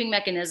trauma coping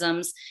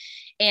mechanisms,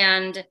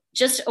 and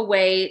just a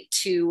way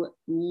to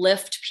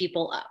lift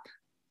people up.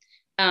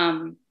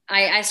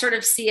 I sort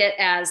of see it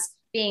as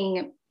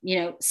being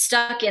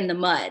stuck in the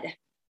mud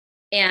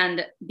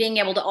and being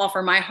able to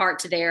offer my heart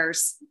to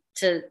theirs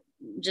to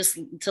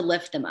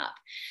lift them up.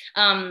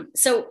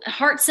 So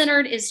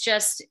heart-centered is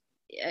just,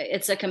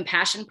 it's a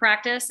compassion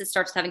practice. It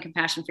starts with having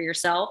compassion for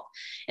yourself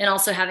and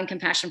also having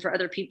compassion for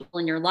other people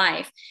in your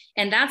life.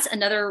 And that's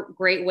another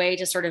great way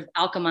to sort of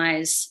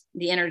alchemize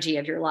the energy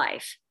of your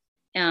life.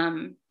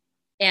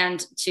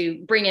 And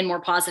to bring in more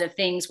positive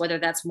things, whether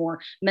that's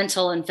more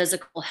mental and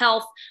physical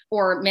health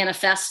or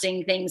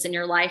manifesting things in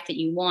your life that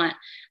you want.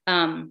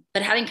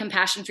 But having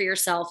compassion for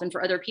yourself and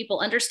for other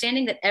people,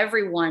 understanding that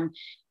everyone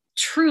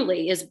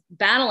truly is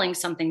battling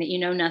something that you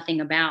know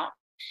nothing about.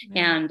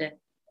 Mm-hmm.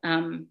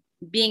 And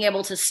being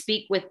able to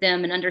speak with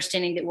them and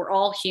understanding that we're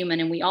all human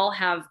and we all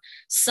have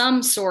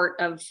some sort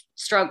of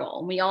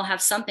struggle. We all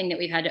have something that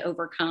we've had to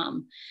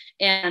overcome.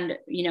 And,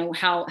 you know,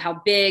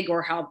 how big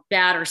or how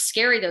bad or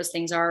scary those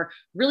things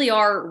really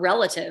are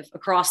relative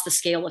across the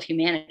scale of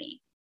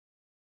humanity.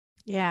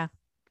 Yeah,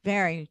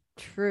 very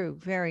true.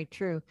 Very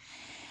true.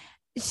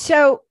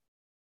 So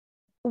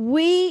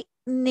we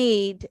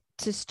need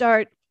to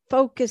start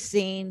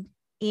focusing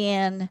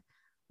in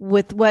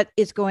with what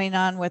is going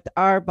on with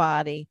our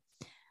body,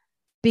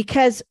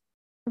 because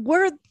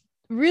we're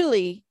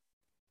really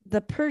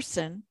the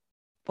person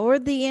or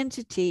the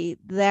entity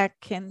that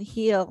can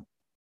heal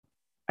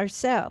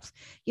ourselves.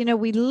 You know,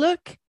 we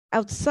look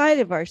outside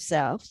of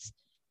ourselves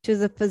to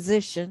the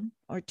physician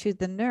or to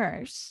the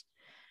nurse,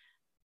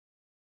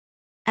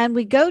 and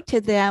we go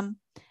to them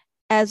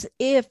as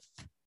if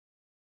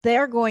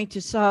they're going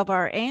to solve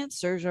our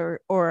answers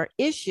or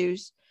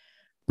issues,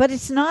 but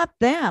it's not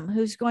them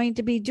who's going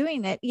to be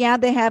doing it. Yeah,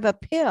 they have a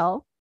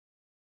pill,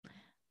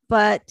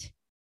 but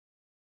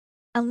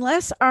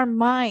unless our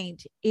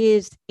mind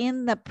is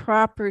in the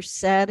proper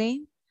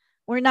setting,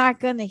 we're not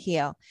going to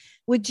heal.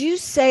 Would you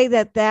say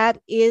that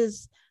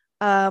is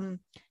that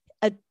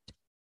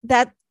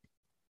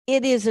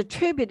it is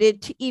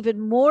attributed to even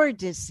more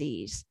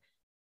disease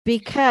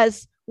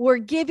because we're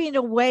giving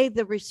away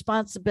the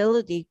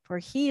responsibility for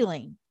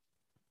healing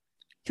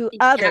to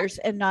others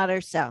and not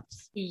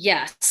ourselves?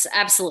 Yes,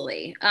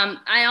 absolutely.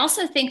 I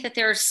also think that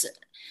there's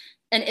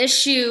an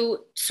issue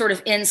sort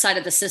of inside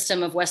of the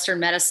system of Western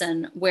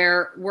medicine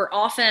where we're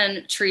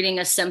often treating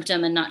a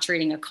symptom and not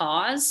treating a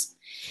cause.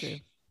 True.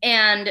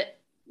 And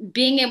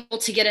being able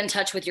to get in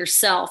touch with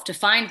yourself to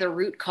find the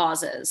root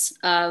causes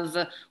of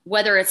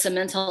whether it's a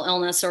mental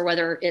illness or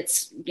whether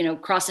it's, you know,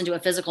 crossed into a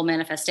physical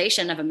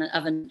manifestation of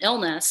an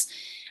illness,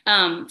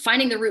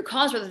 finding the root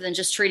cause rather than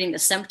just treating the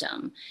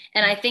symptom.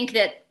 And I think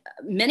that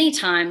many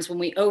times when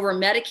we over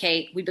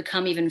medicate, we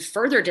become even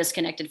further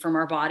disconnected from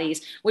our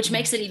bodies, which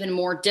makes it even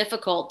more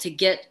difficult to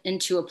get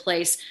into a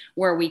place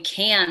where we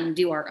can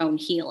do our own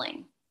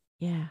healing.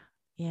 Yeah.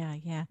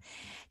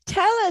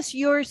 Tell us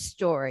your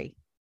story,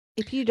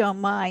 if you don't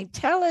mind.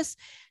 Tell us,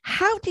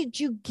 how did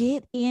you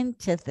get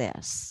into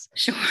this?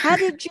 Sure. How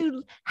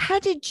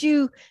did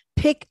you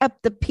pick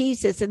up the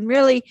pieces? And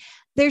really,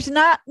 there's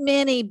not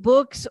many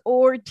books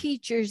or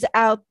teachers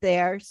out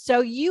there.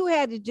 So you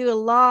had to do a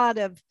lot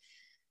of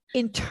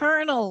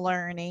internal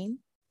learning,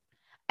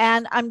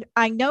 and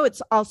I know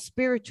it's all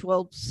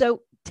spiritual.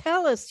 So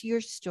tell us your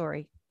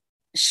story.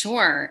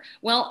 Sure.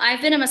 Well,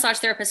 I've been a massage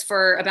therapist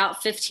for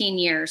about 15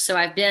 years. So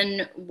I've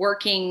been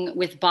working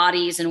with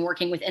bodies and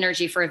working with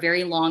energy for a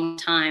very long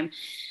time.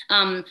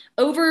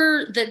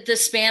 Over the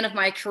span of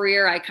my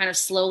career, I kind of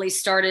slowly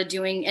started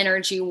doing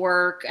energy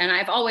work, and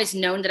I've always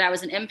known that I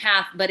was an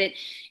empath, but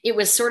it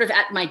was sort of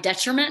at my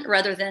detriment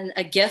rather than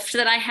a gift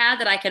that I had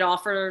that I could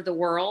offer the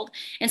world.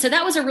 And so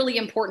that was a really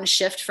important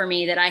shift for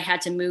me, that I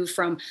had to move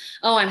from,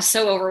 oh, I'm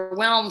so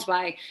overwhelmed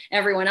by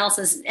everyone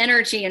else's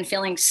energy and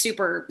feeling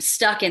super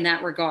stuck in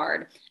that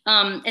regard.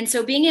 And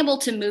so being able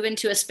to move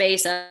into a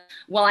space of,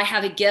 well, I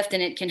have a gift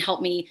and it can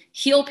help me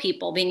heal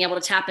people, being able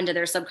to tap into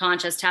their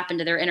subconscious, tap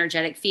into their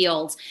energetic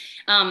fields.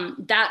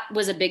 That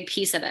was a big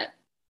piece of it.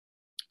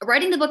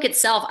 Writing the book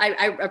itself,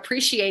 I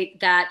appreciate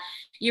that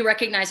you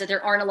recognize that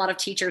there aren't a lot of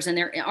teachers and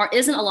there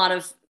isn't a lot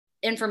of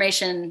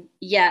information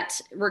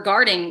yet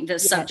regarding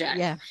this subject.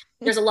 Yeah.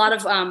 There's a lot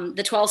of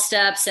the 12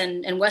 steps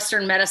and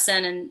Western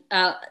medicine,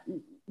 and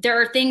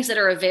there are things that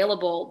are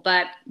available,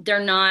 but they're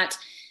not,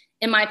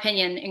 in my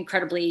opinion,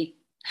 incredibly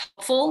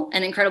helpful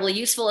and incredibly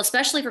useful,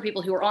 especially for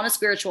people who are on a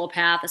spiritual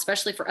path,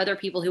 especially for other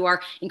people who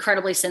are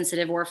incredibly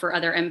sensitive or for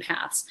other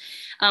empaths.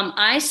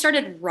 I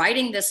started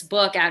writing this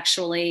book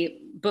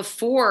actually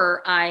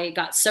before I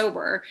got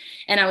sober,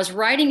 and I was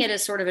writing it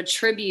as sort of a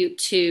tribute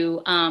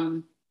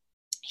to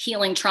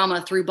healing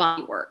trauma through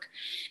body work.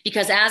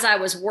 Because as I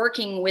was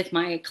working with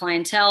my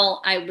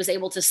clientele, I was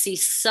able to see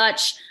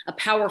such a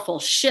powerful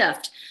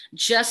shift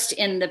just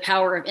in the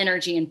power of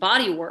energy and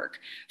body work,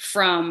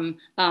 from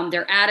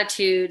their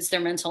attitudes, their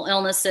mental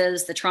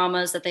illnesses, the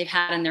traumas that they've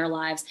had in their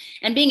lives.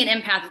 And being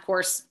an empath, of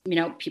course, you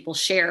know, people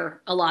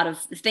share a lot of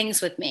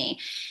things with me.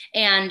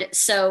 And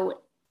so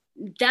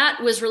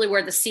that was really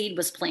where the seed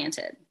was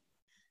planted.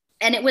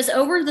 And it was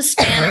over the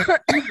span of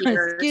 2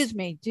 years. Excuse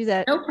me, do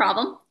that. No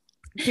problem.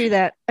 Do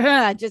that.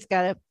 I just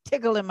got a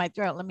tickle in my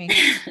throat. Let me.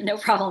 No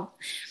problem.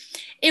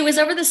 It was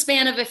over the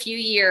span of a few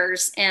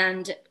years,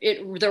 and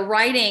the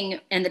writing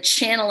and the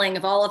channeling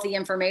of all of the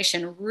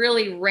information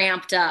really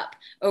ramped up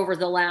over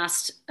the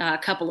last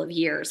couple of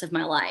years of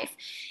my life.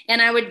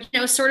 And I would,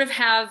 sort of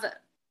have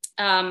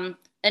an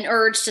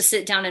urge to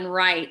sit down and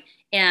write,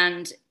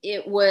 and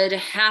it would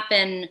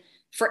happen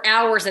for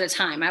hours at a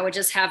time. I would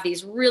just have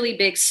these really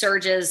big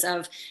surges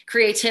of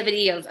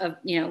creativity, of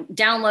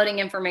downloading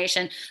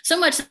information, so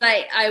much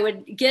that I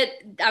would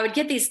get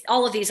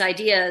all of these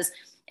ideas,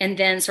 and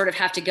then sort of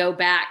have to go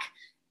back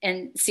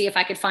and see if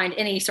I could find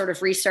any sort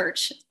of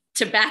research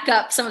to back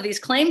up some of these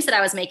claims that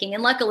I was making.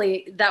 And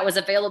luckily that was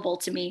available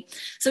to me.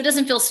 So it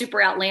doesn't feel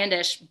super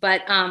outlandish,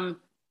 but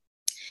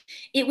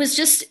it was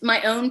just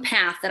my own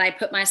path that I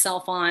put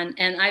myself on.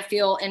 And I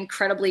feel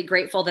incredibly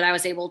grateful that I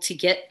was able to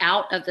get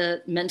out of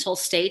the mental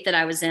state that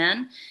I was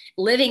in.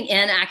 Living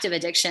in active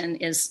addiction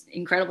is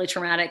incredibly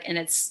traumatic, and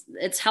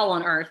it's hell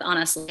on earth,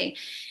 honestly.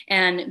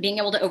 And being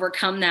able to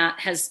overcome that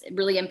has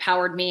really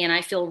empowered me. And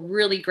I feel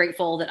really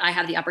grateful that I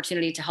have the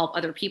opportunity to help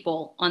other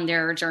people on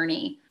their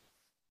journey.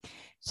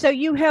 So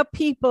you help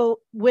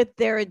people with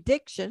their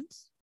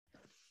addictions,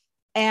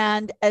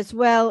 and as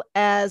well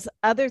as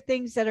other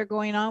things that are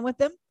going on with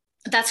them?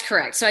 That's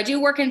correct. So I do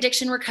work in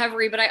addiction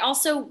recovery, but I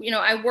also,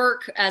 I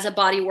work as a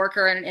body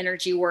worker and an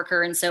energy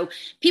worker. And so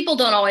people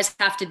don't always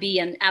have to be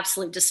in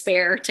absolute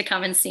despair to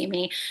come and see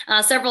me.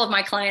 Several of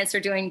my clients are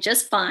doing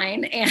just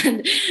fine.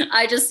 And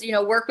I just,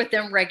 work with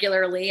them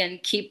regularly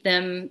and keep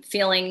them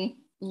feeling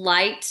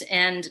light.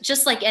 And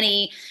just like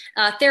any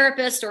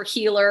therapist or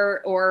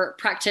healer or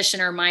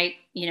practitioner might,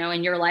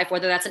 in your life,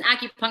 whether that's an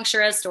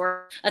acupuncturist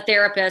or a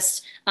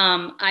therapist,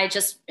 I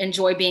just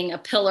enjoy being a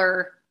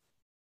pillar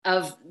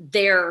of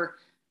their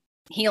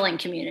healing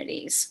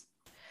communities.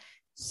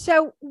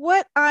 So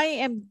what I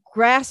am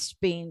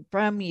grasping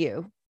from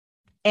you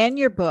and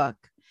your book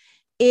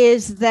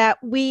is that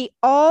we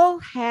all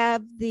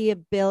have the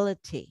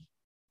ability,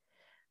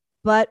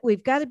 but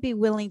we've got to be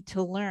willing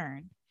to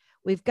learn.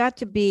 We've got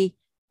to be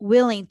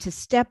willing to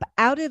step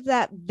out of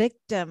that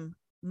victim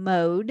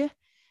mode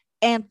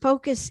and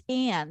focus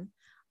in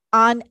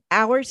on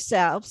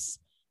ourselves.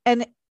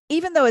 And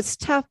even though it's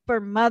tough for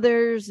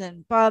mothers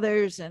and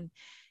fathers and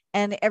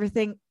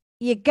everything,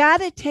 you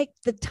got to take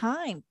the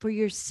time for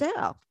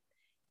yourself.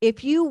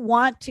 If you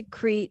want to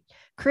create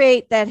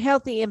that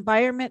healthy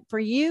environment for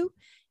you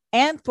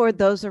and for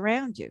those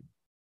around you.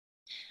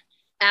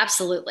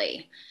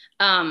 Absolutely.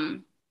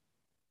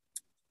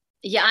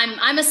 Yeah,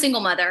 I'm a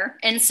single mother.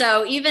 And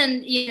so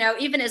even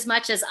as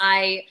much as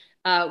I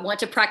want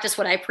to practice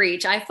what I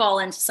preach, I fall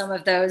into some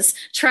of those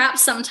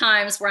traps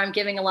sometimes where I'm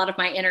giving a lot of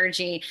my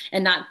energy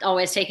and not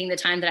always taking the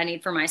time that I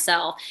need for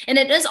myself. And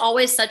it is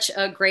always such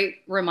a great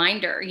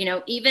reminder.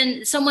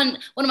 Even one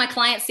of my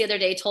clients the other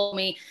day told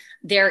me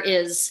there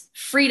is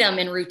freedom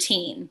in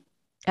routine.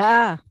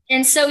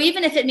 And so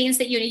even if it means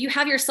that, you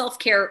have your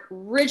self-care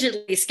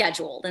rigidly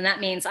scheduled, and that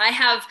means I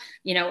have,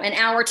 an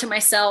hour to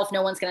myself,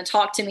 no one's going to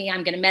talk to me,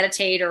 I'm going to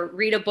meditate or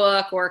read a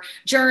book or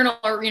journal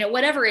or,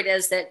 whatever it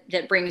is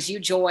that brings you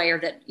joy or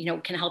that,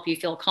 can help you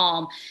feel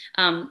calm.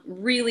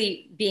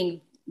 Really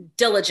being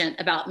diligent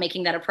about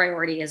making that a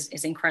priority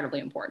is incredibly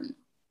important.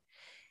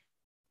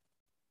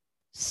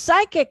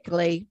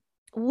 Psychically,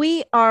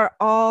 we are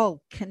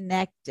all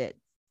connected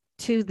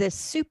to this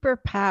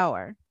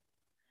superpower.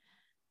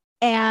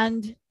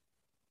 And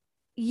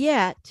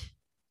yet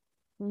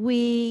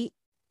we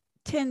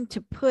tend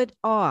to put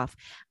off.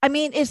 I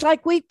mean, it's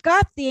like we've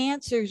got the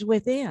answers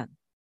within.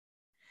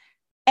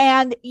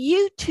 And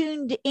you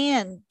tuned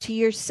in to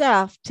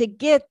yourself to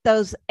get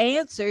those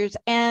answers.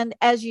 And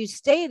as you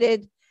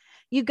stated,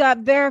 you got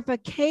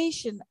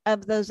verification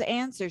of those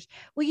answers.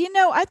 Well,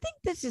 I think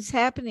this is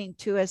happening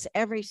to us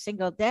every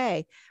single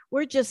day.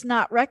 We're just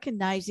not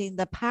recognizing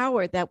the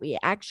power that we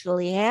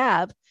actually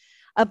have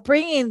of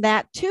bringing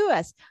that to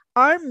us.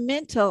 Our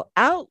mental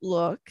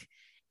outlook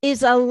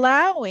is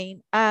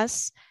allowing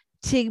us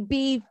to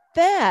be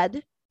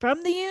fed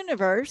from the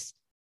universe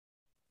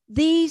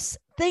these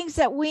things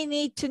that we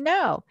need to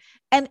know.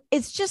 And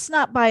it's just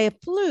not by a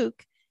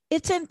fluke.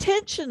 It's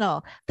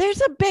intentional.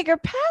 There's a bigger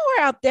power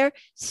out there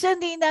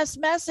sending us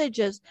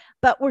messages,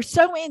 but we're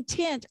so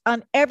intent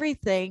on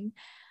everything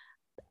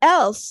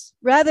else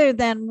rather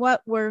than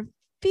what we're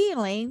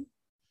feeling.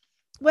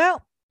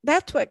 Well,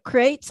 that's what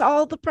creates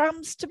all the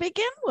problems to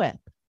begin with.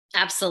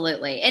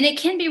 Absolutely. And it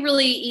can be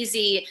really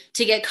easy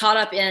to get caught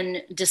up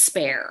in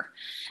despair.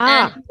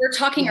 And we were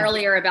talking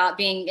earlier about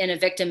being in a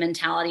victim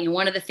mentality. And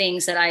one of the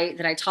things that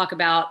I talk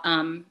about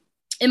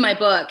in my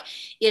book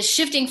is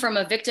shifting from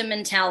a victim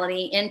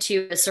mentality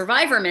into a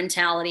survivor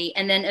mentality,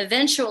 and then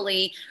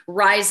eventually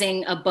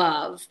rising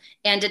above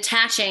and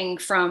detaching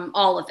from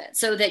all of it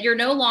so that you're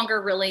no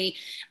longer really,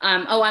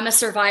 I'm a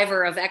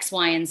survivor of X,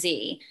 Y, and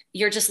Z.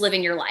 You're just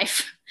living your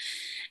life.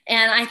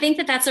 And I think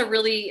that that's a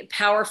really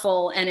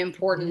powerful and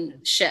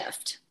important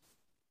shift.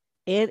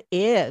 It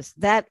is.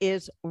 That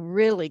is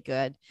really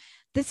good.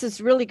 This is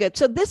really good.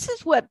 So this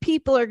is what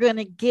people are going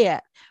to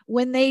get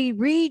when they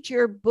read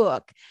your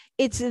book.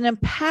 It's an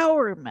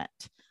empowerment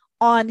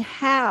on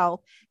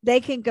how they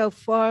can go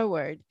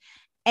forward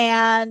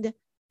and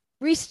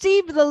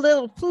receive the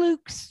little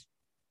flukes,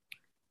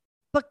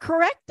 but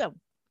correct them.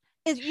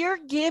 You're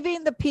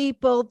giving the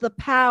people the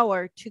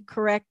power to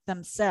correct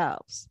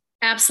themselves.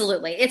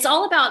 Absolutely. It's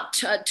all about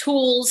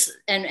tools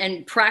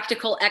and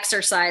practical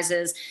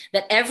exercises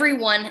that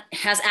everyone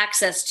has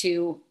access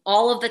to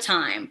all of the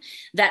time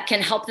that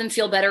can help them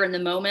feel better in the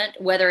moment,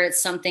 whether it's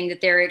something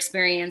that they're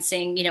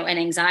experiencing, an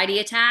anxiety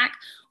attack,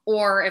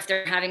 or if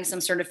they're having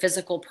some sort of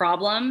physical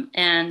problem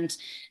and,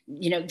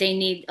 they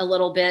need a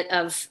little bit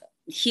of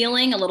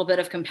healing, a little bit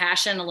of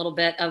compassion, a little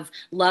bit of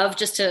love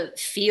just to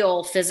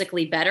feel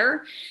physically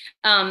better.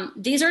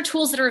 These are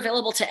tools that are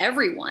available to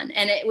everyone.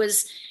 And it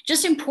was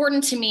just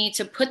important to me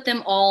to put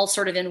them all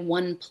sort of in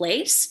one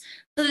place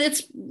so that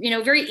it's,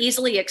 very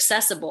easily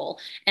accessible.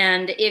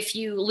 And if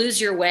you lose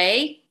your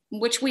way,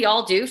 which we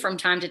all do from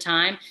time to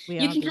time,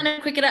 you can kind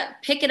of pick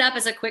it up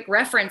as a quick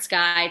reference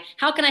guide.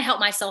 How can I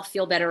help myself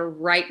feel better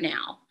right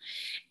now?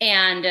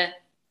 And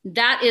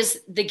that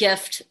is the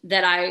gift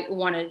that I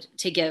wanted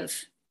to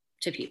give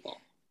to people.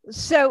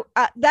 So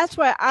that's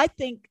why I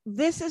think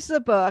this is the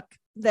book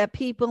that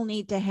people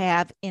need to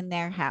have in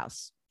their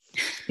house,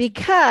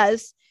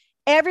 because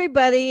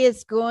everybody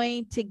is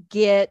going to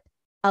get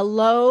a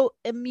low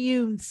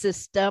immune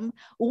system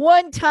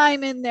one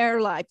time in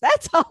their life.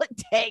 That's all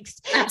it takes.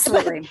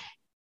 Absolutely.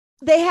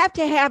 But they have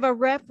to have a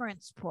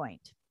reference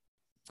point.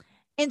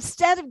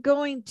 Instead of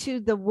going to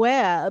the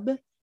web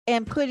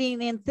and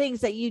putting in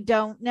things that you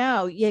don't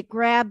know, you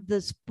grab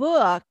this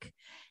book,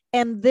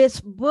 and this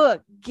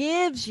book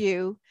gives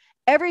you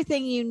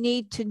everything you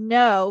need to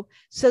know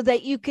so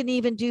that you can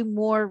even do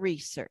more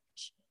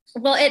research.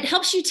 Well, it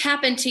helps you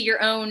tap into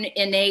your own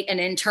innate and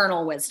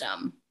internal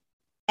wisdom.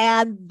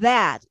 And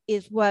that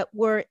is what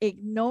we're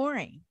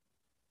ignoring.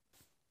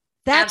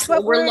 That's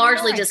Absolutely. what we're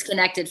largely ignoring.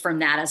 Disconnected from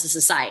that as a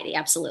society.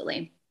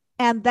 Absolutely.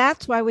 And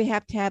that's why we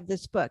have to have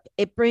this book.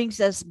 It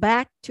brings us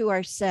back to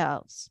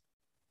ourselves.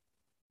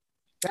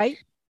 Right?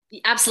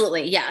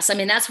 Absolutely. Yes. I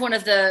mean, that's one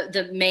of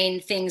the main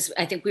things.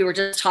 I think we were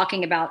just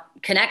talking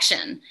about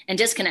connection and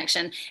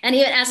disconnection. And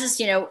even as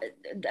is,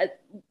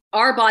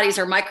 our bodies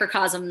are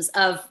microcosms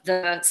of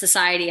the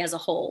society as a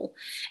whole.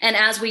 And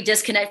as we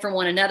disconnect from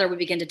one another, we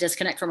begin to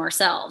disconnect from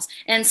ourselves.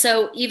 And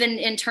so even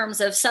in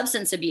terms of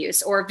substance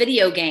abuse or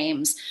video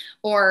games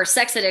or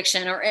sex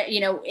addiction or,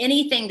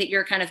 anything that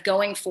you're kind of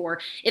going for,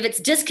 if it's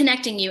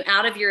disconnecting you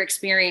out of your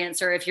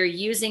experience, or if you're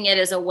using it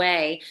as a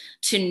way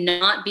to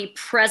not be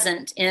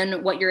present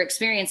in what you're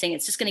experiencing,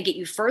 it's just going to get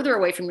you further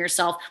away from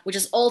yourself, which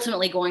is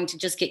ultimately going to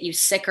just get you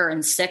sicker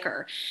and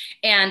sicker.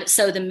 And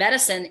so the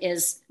medicine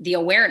is the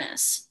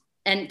awareness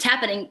and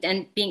tapping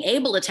and being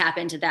able to tap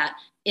into that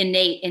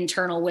innate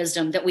internal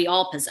wisdom that we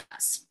all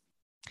possess.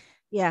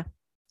 Yeah,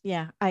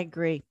 I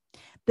agree.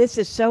 This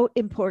is so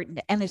important,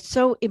 and it's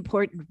so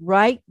important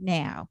right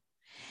now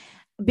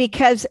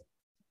because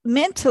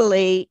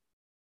mentally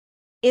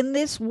in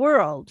this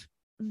world,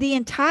 the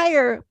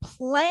entire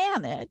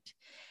planet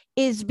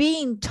is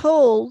being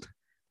told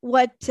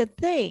what to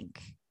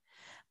think.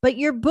 But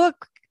your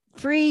book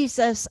frees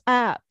us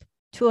up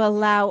to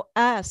allow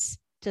us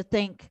to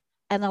think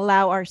and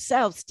allow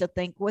ourselves to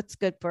think what's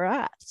good for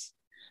us.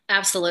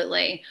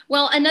 Absolutely.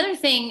 Well, another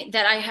thing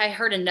that I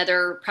heard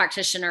another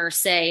practitioner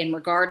say in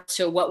regard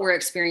to what we're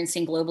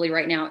experiencing globally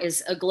right now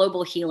is a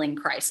global healing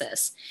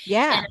crisis.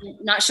 Yeah. And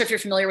I'm not sure if you're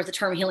familiar with the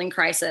term healing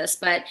crisis,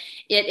 but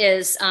it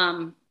is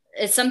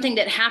it's something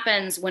that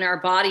happens when our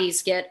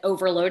bodies get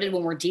overloaded,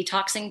 when we're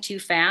detoxing too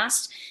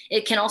fast.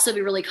 It can also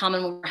be really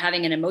common when we're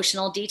having an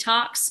emotional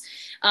detox.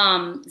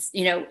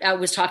 I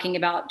was talking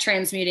about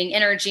transmuting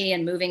energy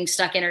and moving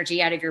stuck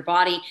energy out of your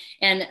body.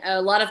 And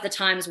a lot of the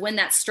times when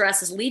that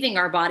stress is leaving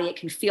our body, it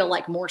can feel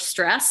like more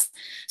stress.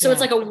 So It's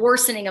like a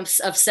worsening of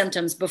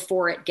symptoms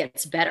before it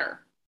gets better.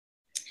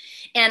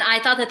 And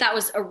I thought that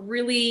was a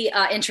really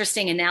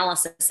interesting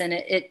analysis. And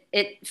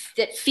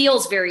it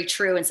feels very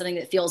true and something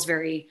that feels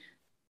very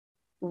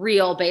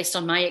real based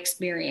on my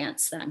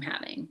experience that I'm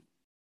having.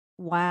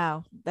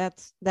 Wow.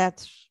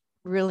 That's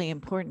really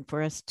important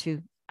for us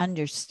to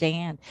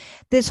understand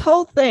this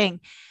whole thing.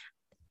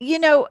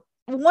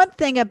 One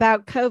thing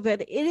about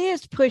COVID, it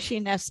is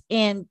pushing us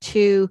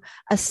into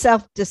a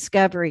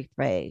self-discovery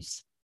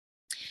phase.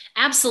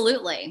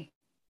 Absolutely.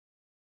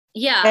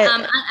 Yeah.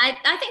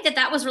 I think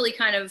that was really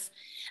kind of,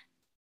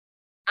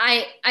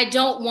 I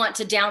don't want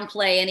to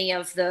downplay any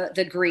of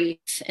the grief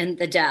and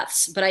the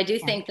deaths, but I do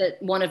think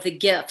that one of the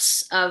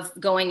gifts of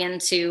going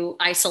into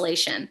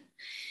isolation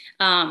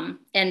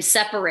and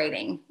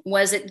separating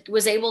was it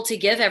was able to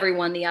give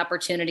everyone the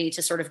opportunity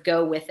to sort of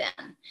go within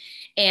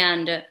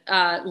and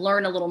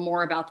learn a little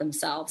more about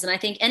themselves. And I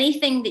think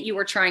anything that you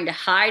were trying to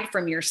hide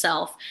from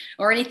yourself,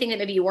 or anything that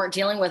maybe you weren't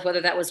dealing with,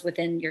 whether that was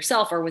within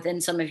yourself or within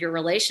some of your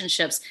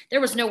relationships,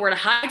 there was nowhere to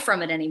hide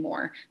from it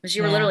anymore, because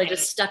you were literally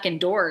just stuck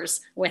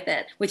indoors with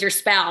it, with your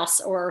spouse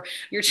or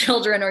your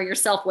children or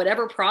yourself,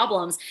 whatever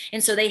problems.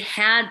 And so they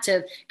had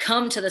to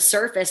come to the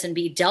surface and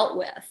be dealt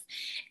with.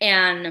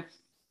 And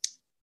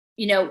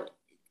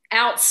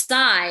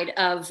outside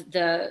of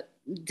the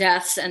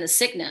deaths and the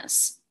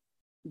sickness,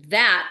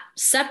 that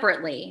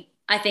separately,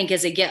 I think,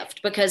 is a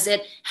gift, because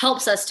it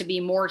helps us to be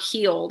more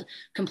healed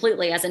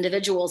completely as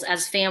individuals,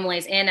 as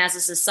families, and as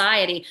a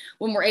society,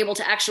 when we're able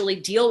to actually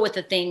deal with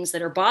the things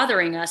that are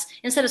bothering us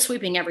instead of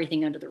sweeping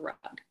everything under the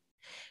rug.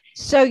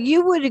 So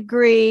you would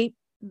agree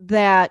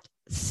that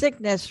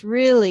sickness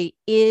really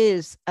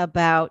is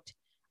about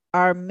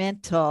our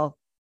mental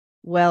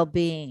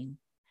well-being?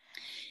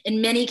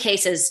 In many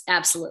cases,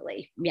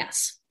 absolutely.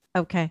 Yes.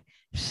 Okay.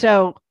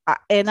 So,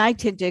 and I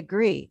tend to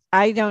agree.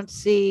 I don't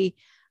see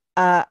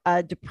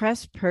a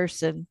depressed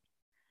person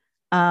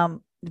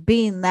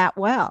being that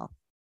well,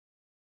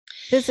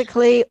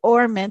 physically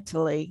or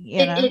mentally.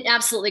 It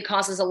absolutely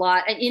causes a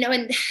lot. And,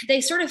 and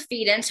they sort of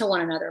feed into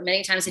one another.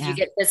 Many times, if you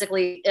get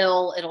physically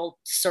ill, it'll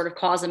sort of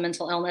cause a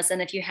mental illness.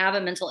 And if you have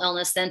a mental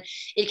illness, then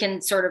it can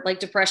sort of, like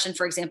depression,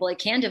 for example, it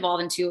can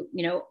devolve into,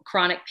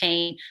 chronic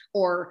pain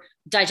or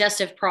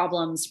digestive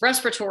problems,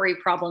 respiratory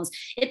problems.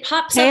 It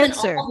pops Cancer.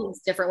 up in all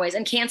these different ways.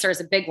 And cancer is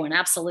a big one.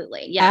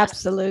 Absolutely. Yeah.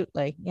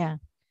 Absolutely. Yeah.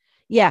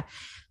 Yeah.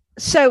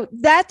 So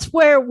that's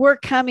where we're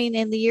coming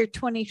in the year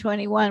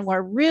 2021.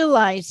 We're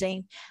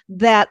realizing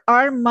that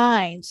our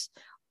minds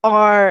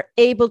are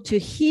able to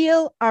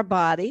heal our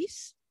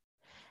bodies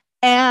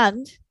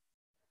and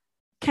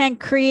can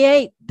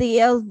create the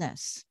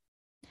illness.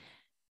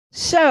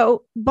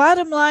 So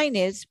bottom line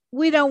is,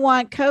 we don't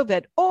want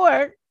COVID,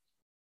 or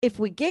if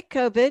we get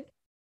COVID,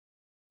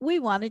 we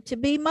want it to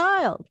be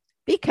mild,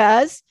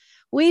 because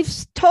we've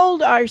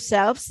told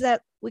ourselves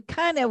that we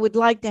kind of would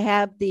like to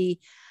have the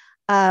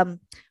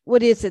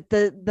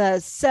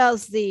the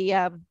cells,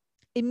 the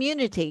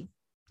immunity.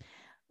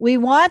 We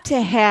want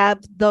to have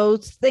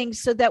those things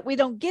so that we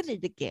don't get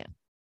it again.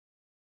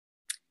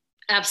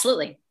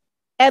 Absolutely.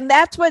 And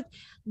that's what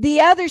the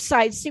other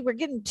side, see, we're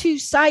getting two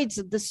sides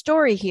of the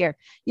story here.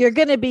 You're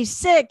going to be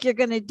sick, you're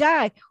going to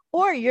die,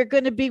 or you're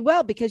going to be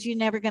well because you're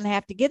never going to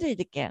have to get it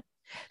again.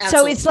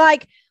 Absolutely. So it's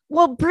like,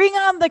 well, bring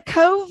on the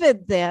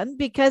COVID then,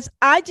 because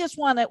I just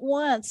want it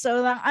once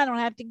so that I don't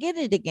have to get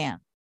it again.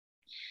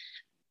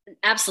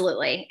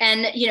 Absolutely.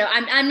 And,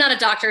 I'm not a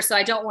doctor, so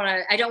I don't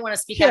want to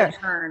speak out of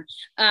turn.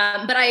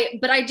 But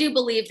I do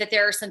believe that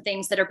there are some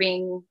things that are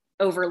being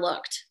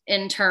overlooked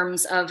in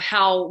terms of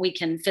how we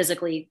can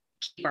physically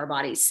keep our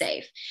bodies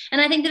safe.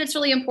 And I think that it's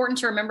really important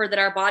to remember that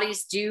our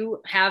bodies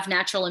do have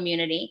natural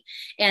immunity,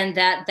 and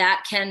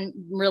that can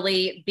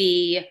really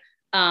be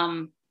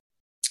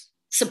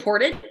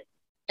supported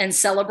and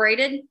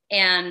celebrated.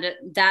 And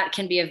that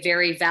can be a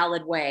very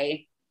valid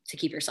way to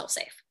keep yourself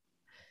safe.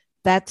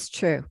 That's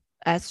true.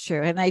 That's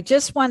true. And I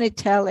just want to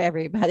tell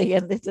everybody,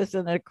 and this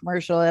isn't a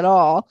commercial at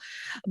all,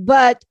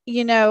 but,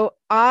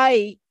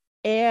 I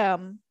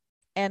am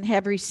and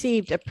have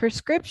received a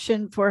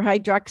prescription for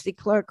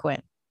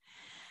hydroxychloroquine,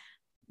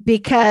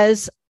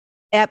 because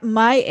at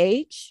my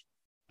age,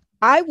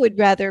 I would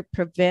rather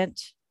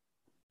prevent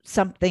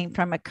something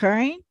from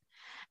occurring,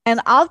 and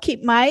I'll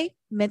keep my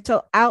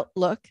mental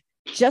outlook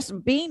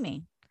just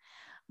beaming.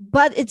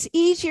 But it's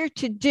easier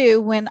to do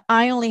when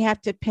I only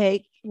have to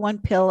take one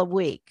pill a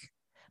week,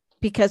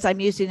 because I'm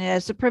using it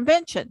as a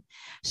prevention.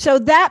 So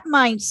that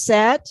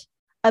mindset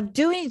of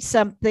doing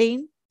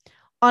something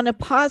on a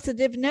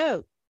positive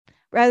note,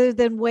 rather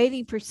than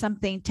waiting for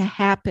something to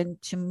happen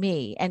to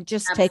me and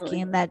just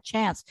taking that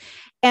chance.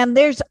 And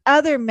there's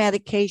other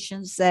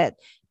medications that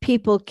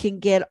people can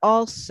get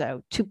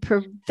also to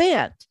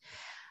prevent.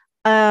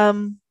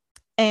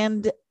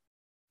 And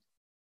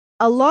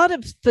a lot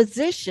of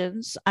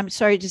physicians, I'm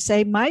sorry to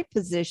say, my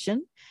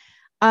physician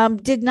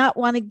did not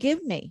want to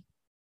give me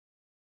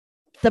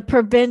the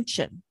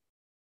prevention.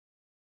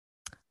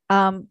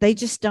 They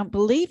just don't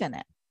believe in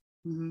it.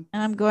 Mm-hmm.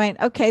 And I'm going,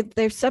 okay,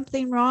 there's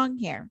something wrong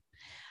here,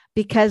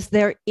 because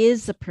there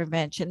is a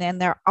prevention,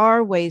 and there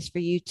are ways for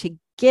you to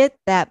get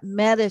that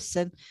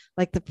medicine,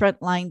 like the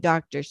frontline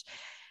doctors.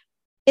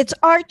 It's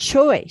our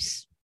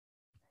choice.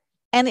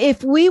 And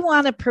if we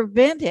want to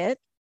prevent it,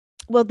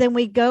 well, then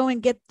we go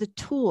and get the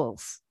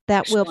tools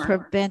that will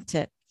prevent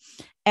it.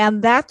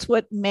 And that's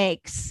what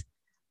makes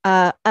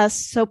us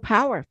so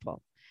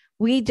powerful.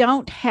 We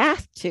don't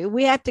have to.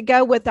 We have to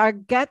go with our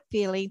gut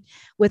feeling,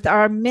 with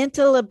our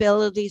mental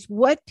abilities.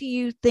 What do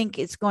you think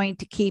is going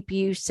to keep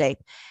you safe?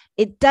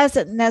 It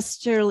doesn't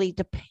necessarily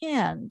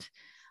depend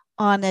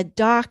on a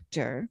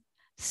doctor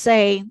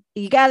saying,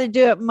 you got to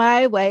do it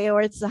my way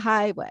or it's the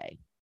highway.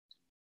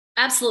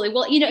 Absolutely.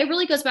 Well, it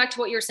really goes back to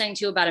what you're saying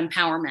too about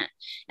empowerment.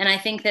 And I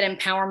think that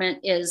empowerment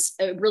is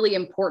a really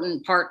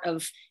important part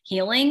of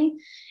healing.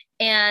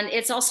 And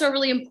it's also a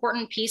really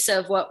important piece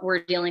of what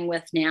we're dealing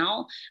with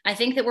now. I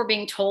think that we're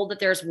being told that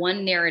there's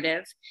one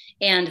narrative,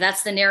 and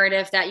that's the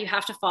narrative that you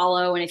have to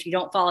follow. And if you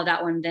don't follow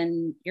that one,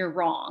 then you're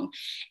wrong.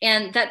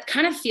 And that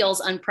kind of feels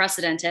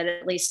unprecedented,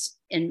 at least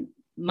in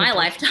my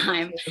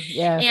lifetime.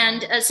 Yeah.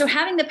 And so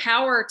having the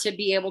power to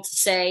be able to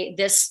say,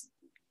 this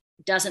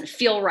doesn't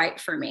feel right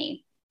for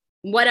me,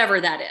 whatever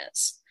that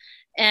is,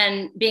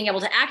 and being able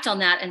to act on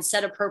that and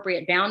set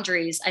appropriate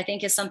boundaries, I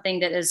think is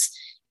something that is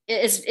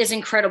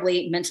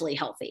incredibly mentally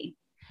healthy.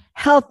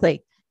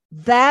 Healthy.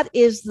 That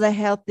is the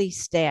healthy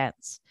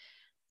stance.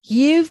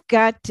 You've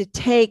got to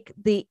take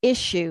the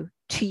issue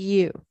to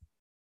you.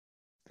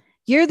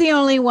 You're the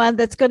only one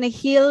that's going to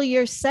heal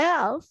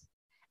yourself.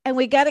 And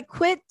we got to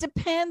quit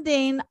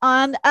depending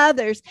on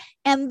others.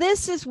 And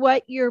this is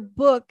what your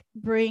book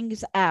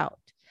brings out.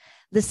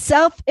 The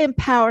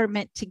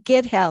self-empowerment to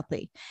get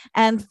healthy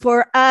and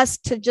for us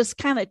to just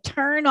kind of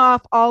turn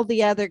off all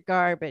the other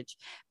garbage.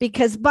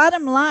 Because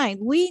bottom line,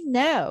 we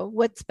know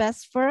what's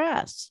best for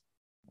us.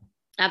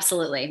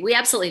 Absolutely. We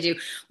absolutely do.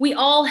 We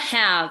all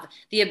have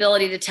the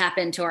ability to tap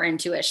into our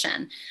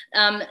intuition.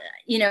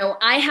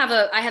 I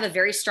have a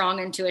very strong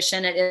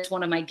intuition. It is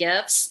one of my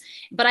gifts,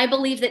 but I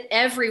believe that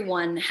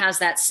everyone has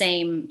that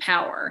same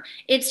power.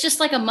 It's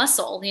just like a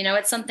muscle,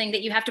 it's something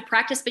that you have to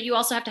practice, but you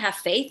also have to have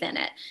faith in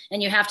it,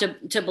 and you have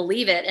to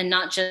believe it and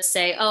not just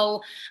say,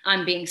 oh,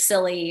 I'm being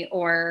silly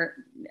or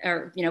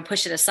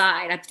push it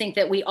aside. I think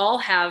that we all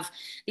have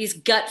these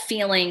gut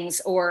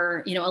feelings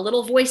or, a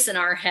little voice in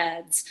our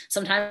heads,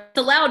 sometimes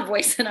a loud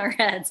voice in our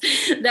heads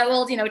that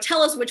will,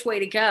 tell us which way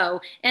to go.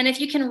 And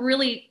if you can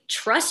really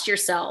trust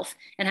yourself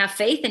and have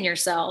faith in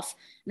yourself,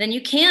 then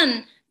you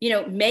can,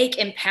 make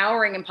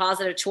empowering and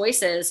positive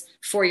choices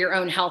for your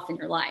own health in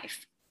your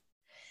life.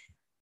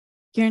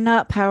 You're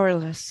not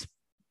powerless.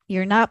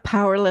 You're not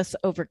powerless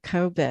over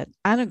COVID.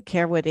 I don't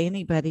care what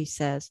anybody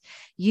says.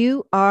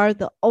 You are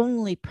the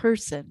only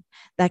person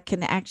that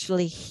can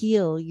actually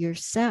heal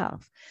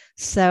yourself.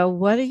 So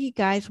what are you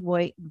guys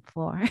waiting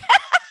for?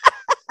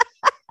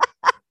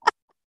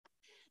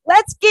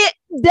 Let's get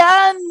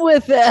done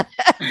with it.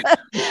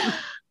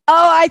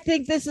 Oh, I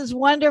think this is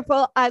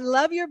wonderful. I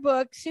love your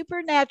book,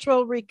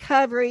 Supernatural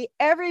Recovery.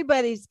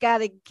 Everybody's got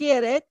to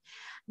get it.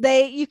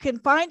 You can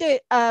find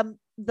it,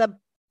 the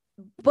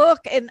book,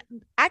 and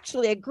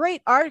actually a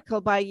great article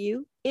by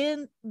you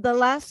in the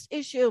last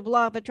issue of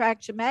Law of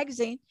Attraction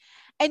magazine,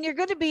 and you're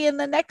going to be in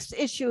the next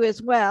issue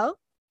as well.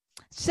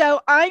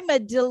 So I'm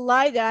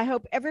delighted. I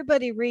hope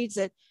everybody reads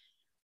it.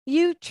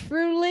 You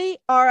truly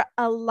are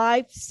a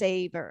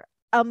lifesaver,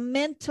 a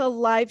mental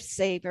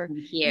lifesaver.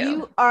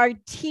 You are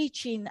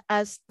teaching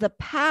us the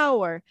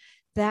power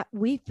that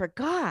we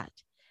forgot,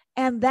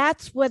 and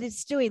that's what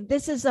it's doing.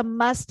 This is a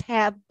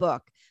must-have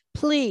book.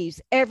 Please,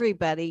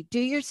 everybody, do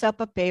yourself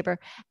a favor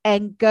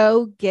and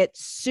go get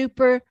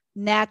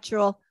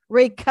Supernatural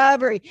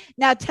Recovery.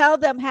 Now tell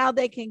them how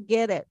they can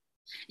get it.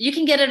 You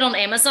can get it on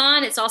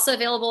Amazon. It's also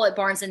available at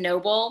Barnes &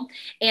 Noble.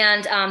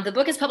 And the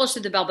book is published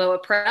through the Balboa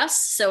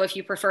Press. So if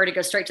you prefer to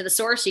go straight to the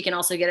source, you can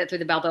also get it through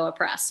the Balboa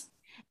Press.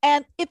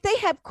 And if they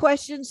have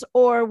questions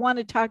or want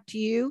to talk to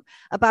you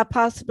about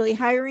possibly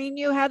hiring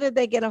you, how did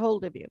they get a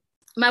hold of you?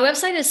 My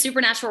website is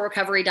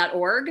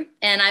supernaturalrecovery.org,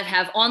 and I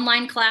have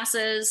online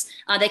classes.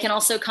 They can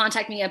also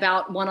contact me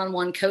about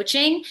one-on-one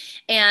coaching.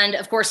 And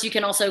of course, you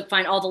can also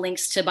find all the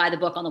links to buy the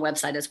book on the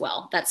website as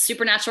well. That's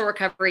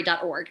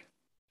supernaturalrecovery.org.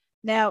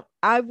 Now,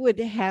 I would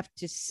have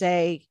to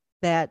say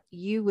that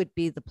you would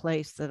be the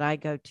place that I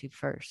go to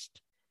first.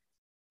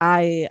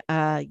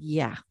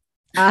 Yeah.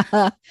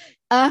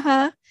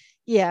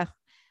 Yeah.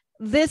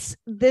 This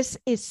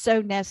is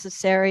so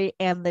necessary,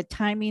 and the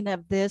timing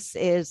of this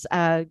is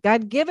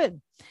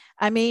God-given.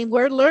 I mean,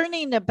 we're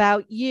learning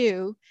about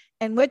you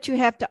and what you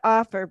have to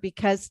offer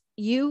because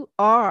you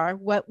are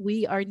what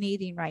we are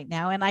needing right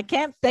now, and I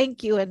can't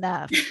thank you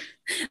enough.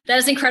 That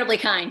is incredibly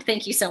kind.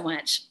 Thank you so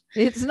much.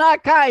 It's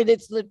not kind,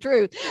 it's the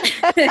truth.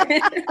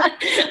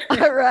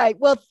 All right.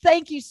 Well,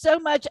 thank you so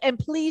much. And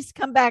please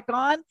come back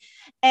on.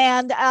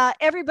 And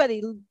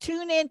everybody,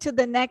 tune into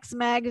the next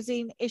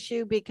magazine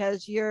issue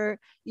because you're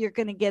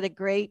going to get a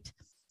great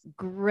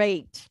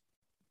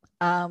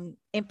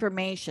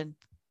information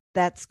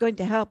that's going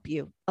to help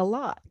you a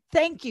lot.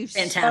 Thank you.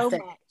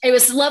 Fantastic. So much. It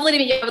was lovely to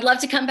meet you. I would love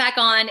to come back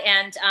on,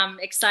 and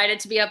excited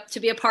to be a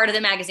part of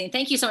the magazine.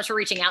 Thank you so much for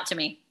reaching out to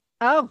me.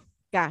 Oh,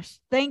 gosh.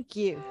 Thank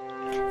you.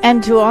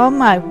 And to all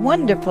my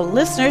wonderful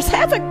listeners,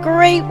 have a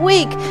great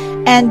week.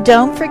 And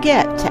don't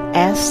forget to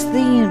ask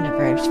the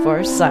universe for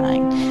a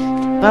sign.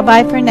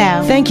 Bye-bye for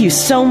now. Thank you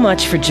so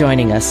much for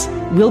joining us.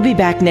 We'll be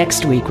back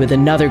next week with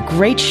another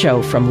great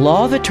show from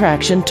Law of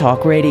Attraction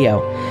Talk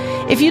Radio.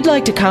 If you'd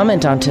like to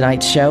comment on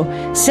tonight's show,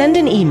 send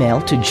an email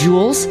to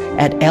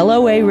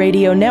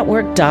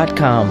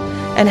jules@loaradionetwork.com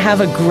and have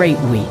a great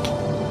week.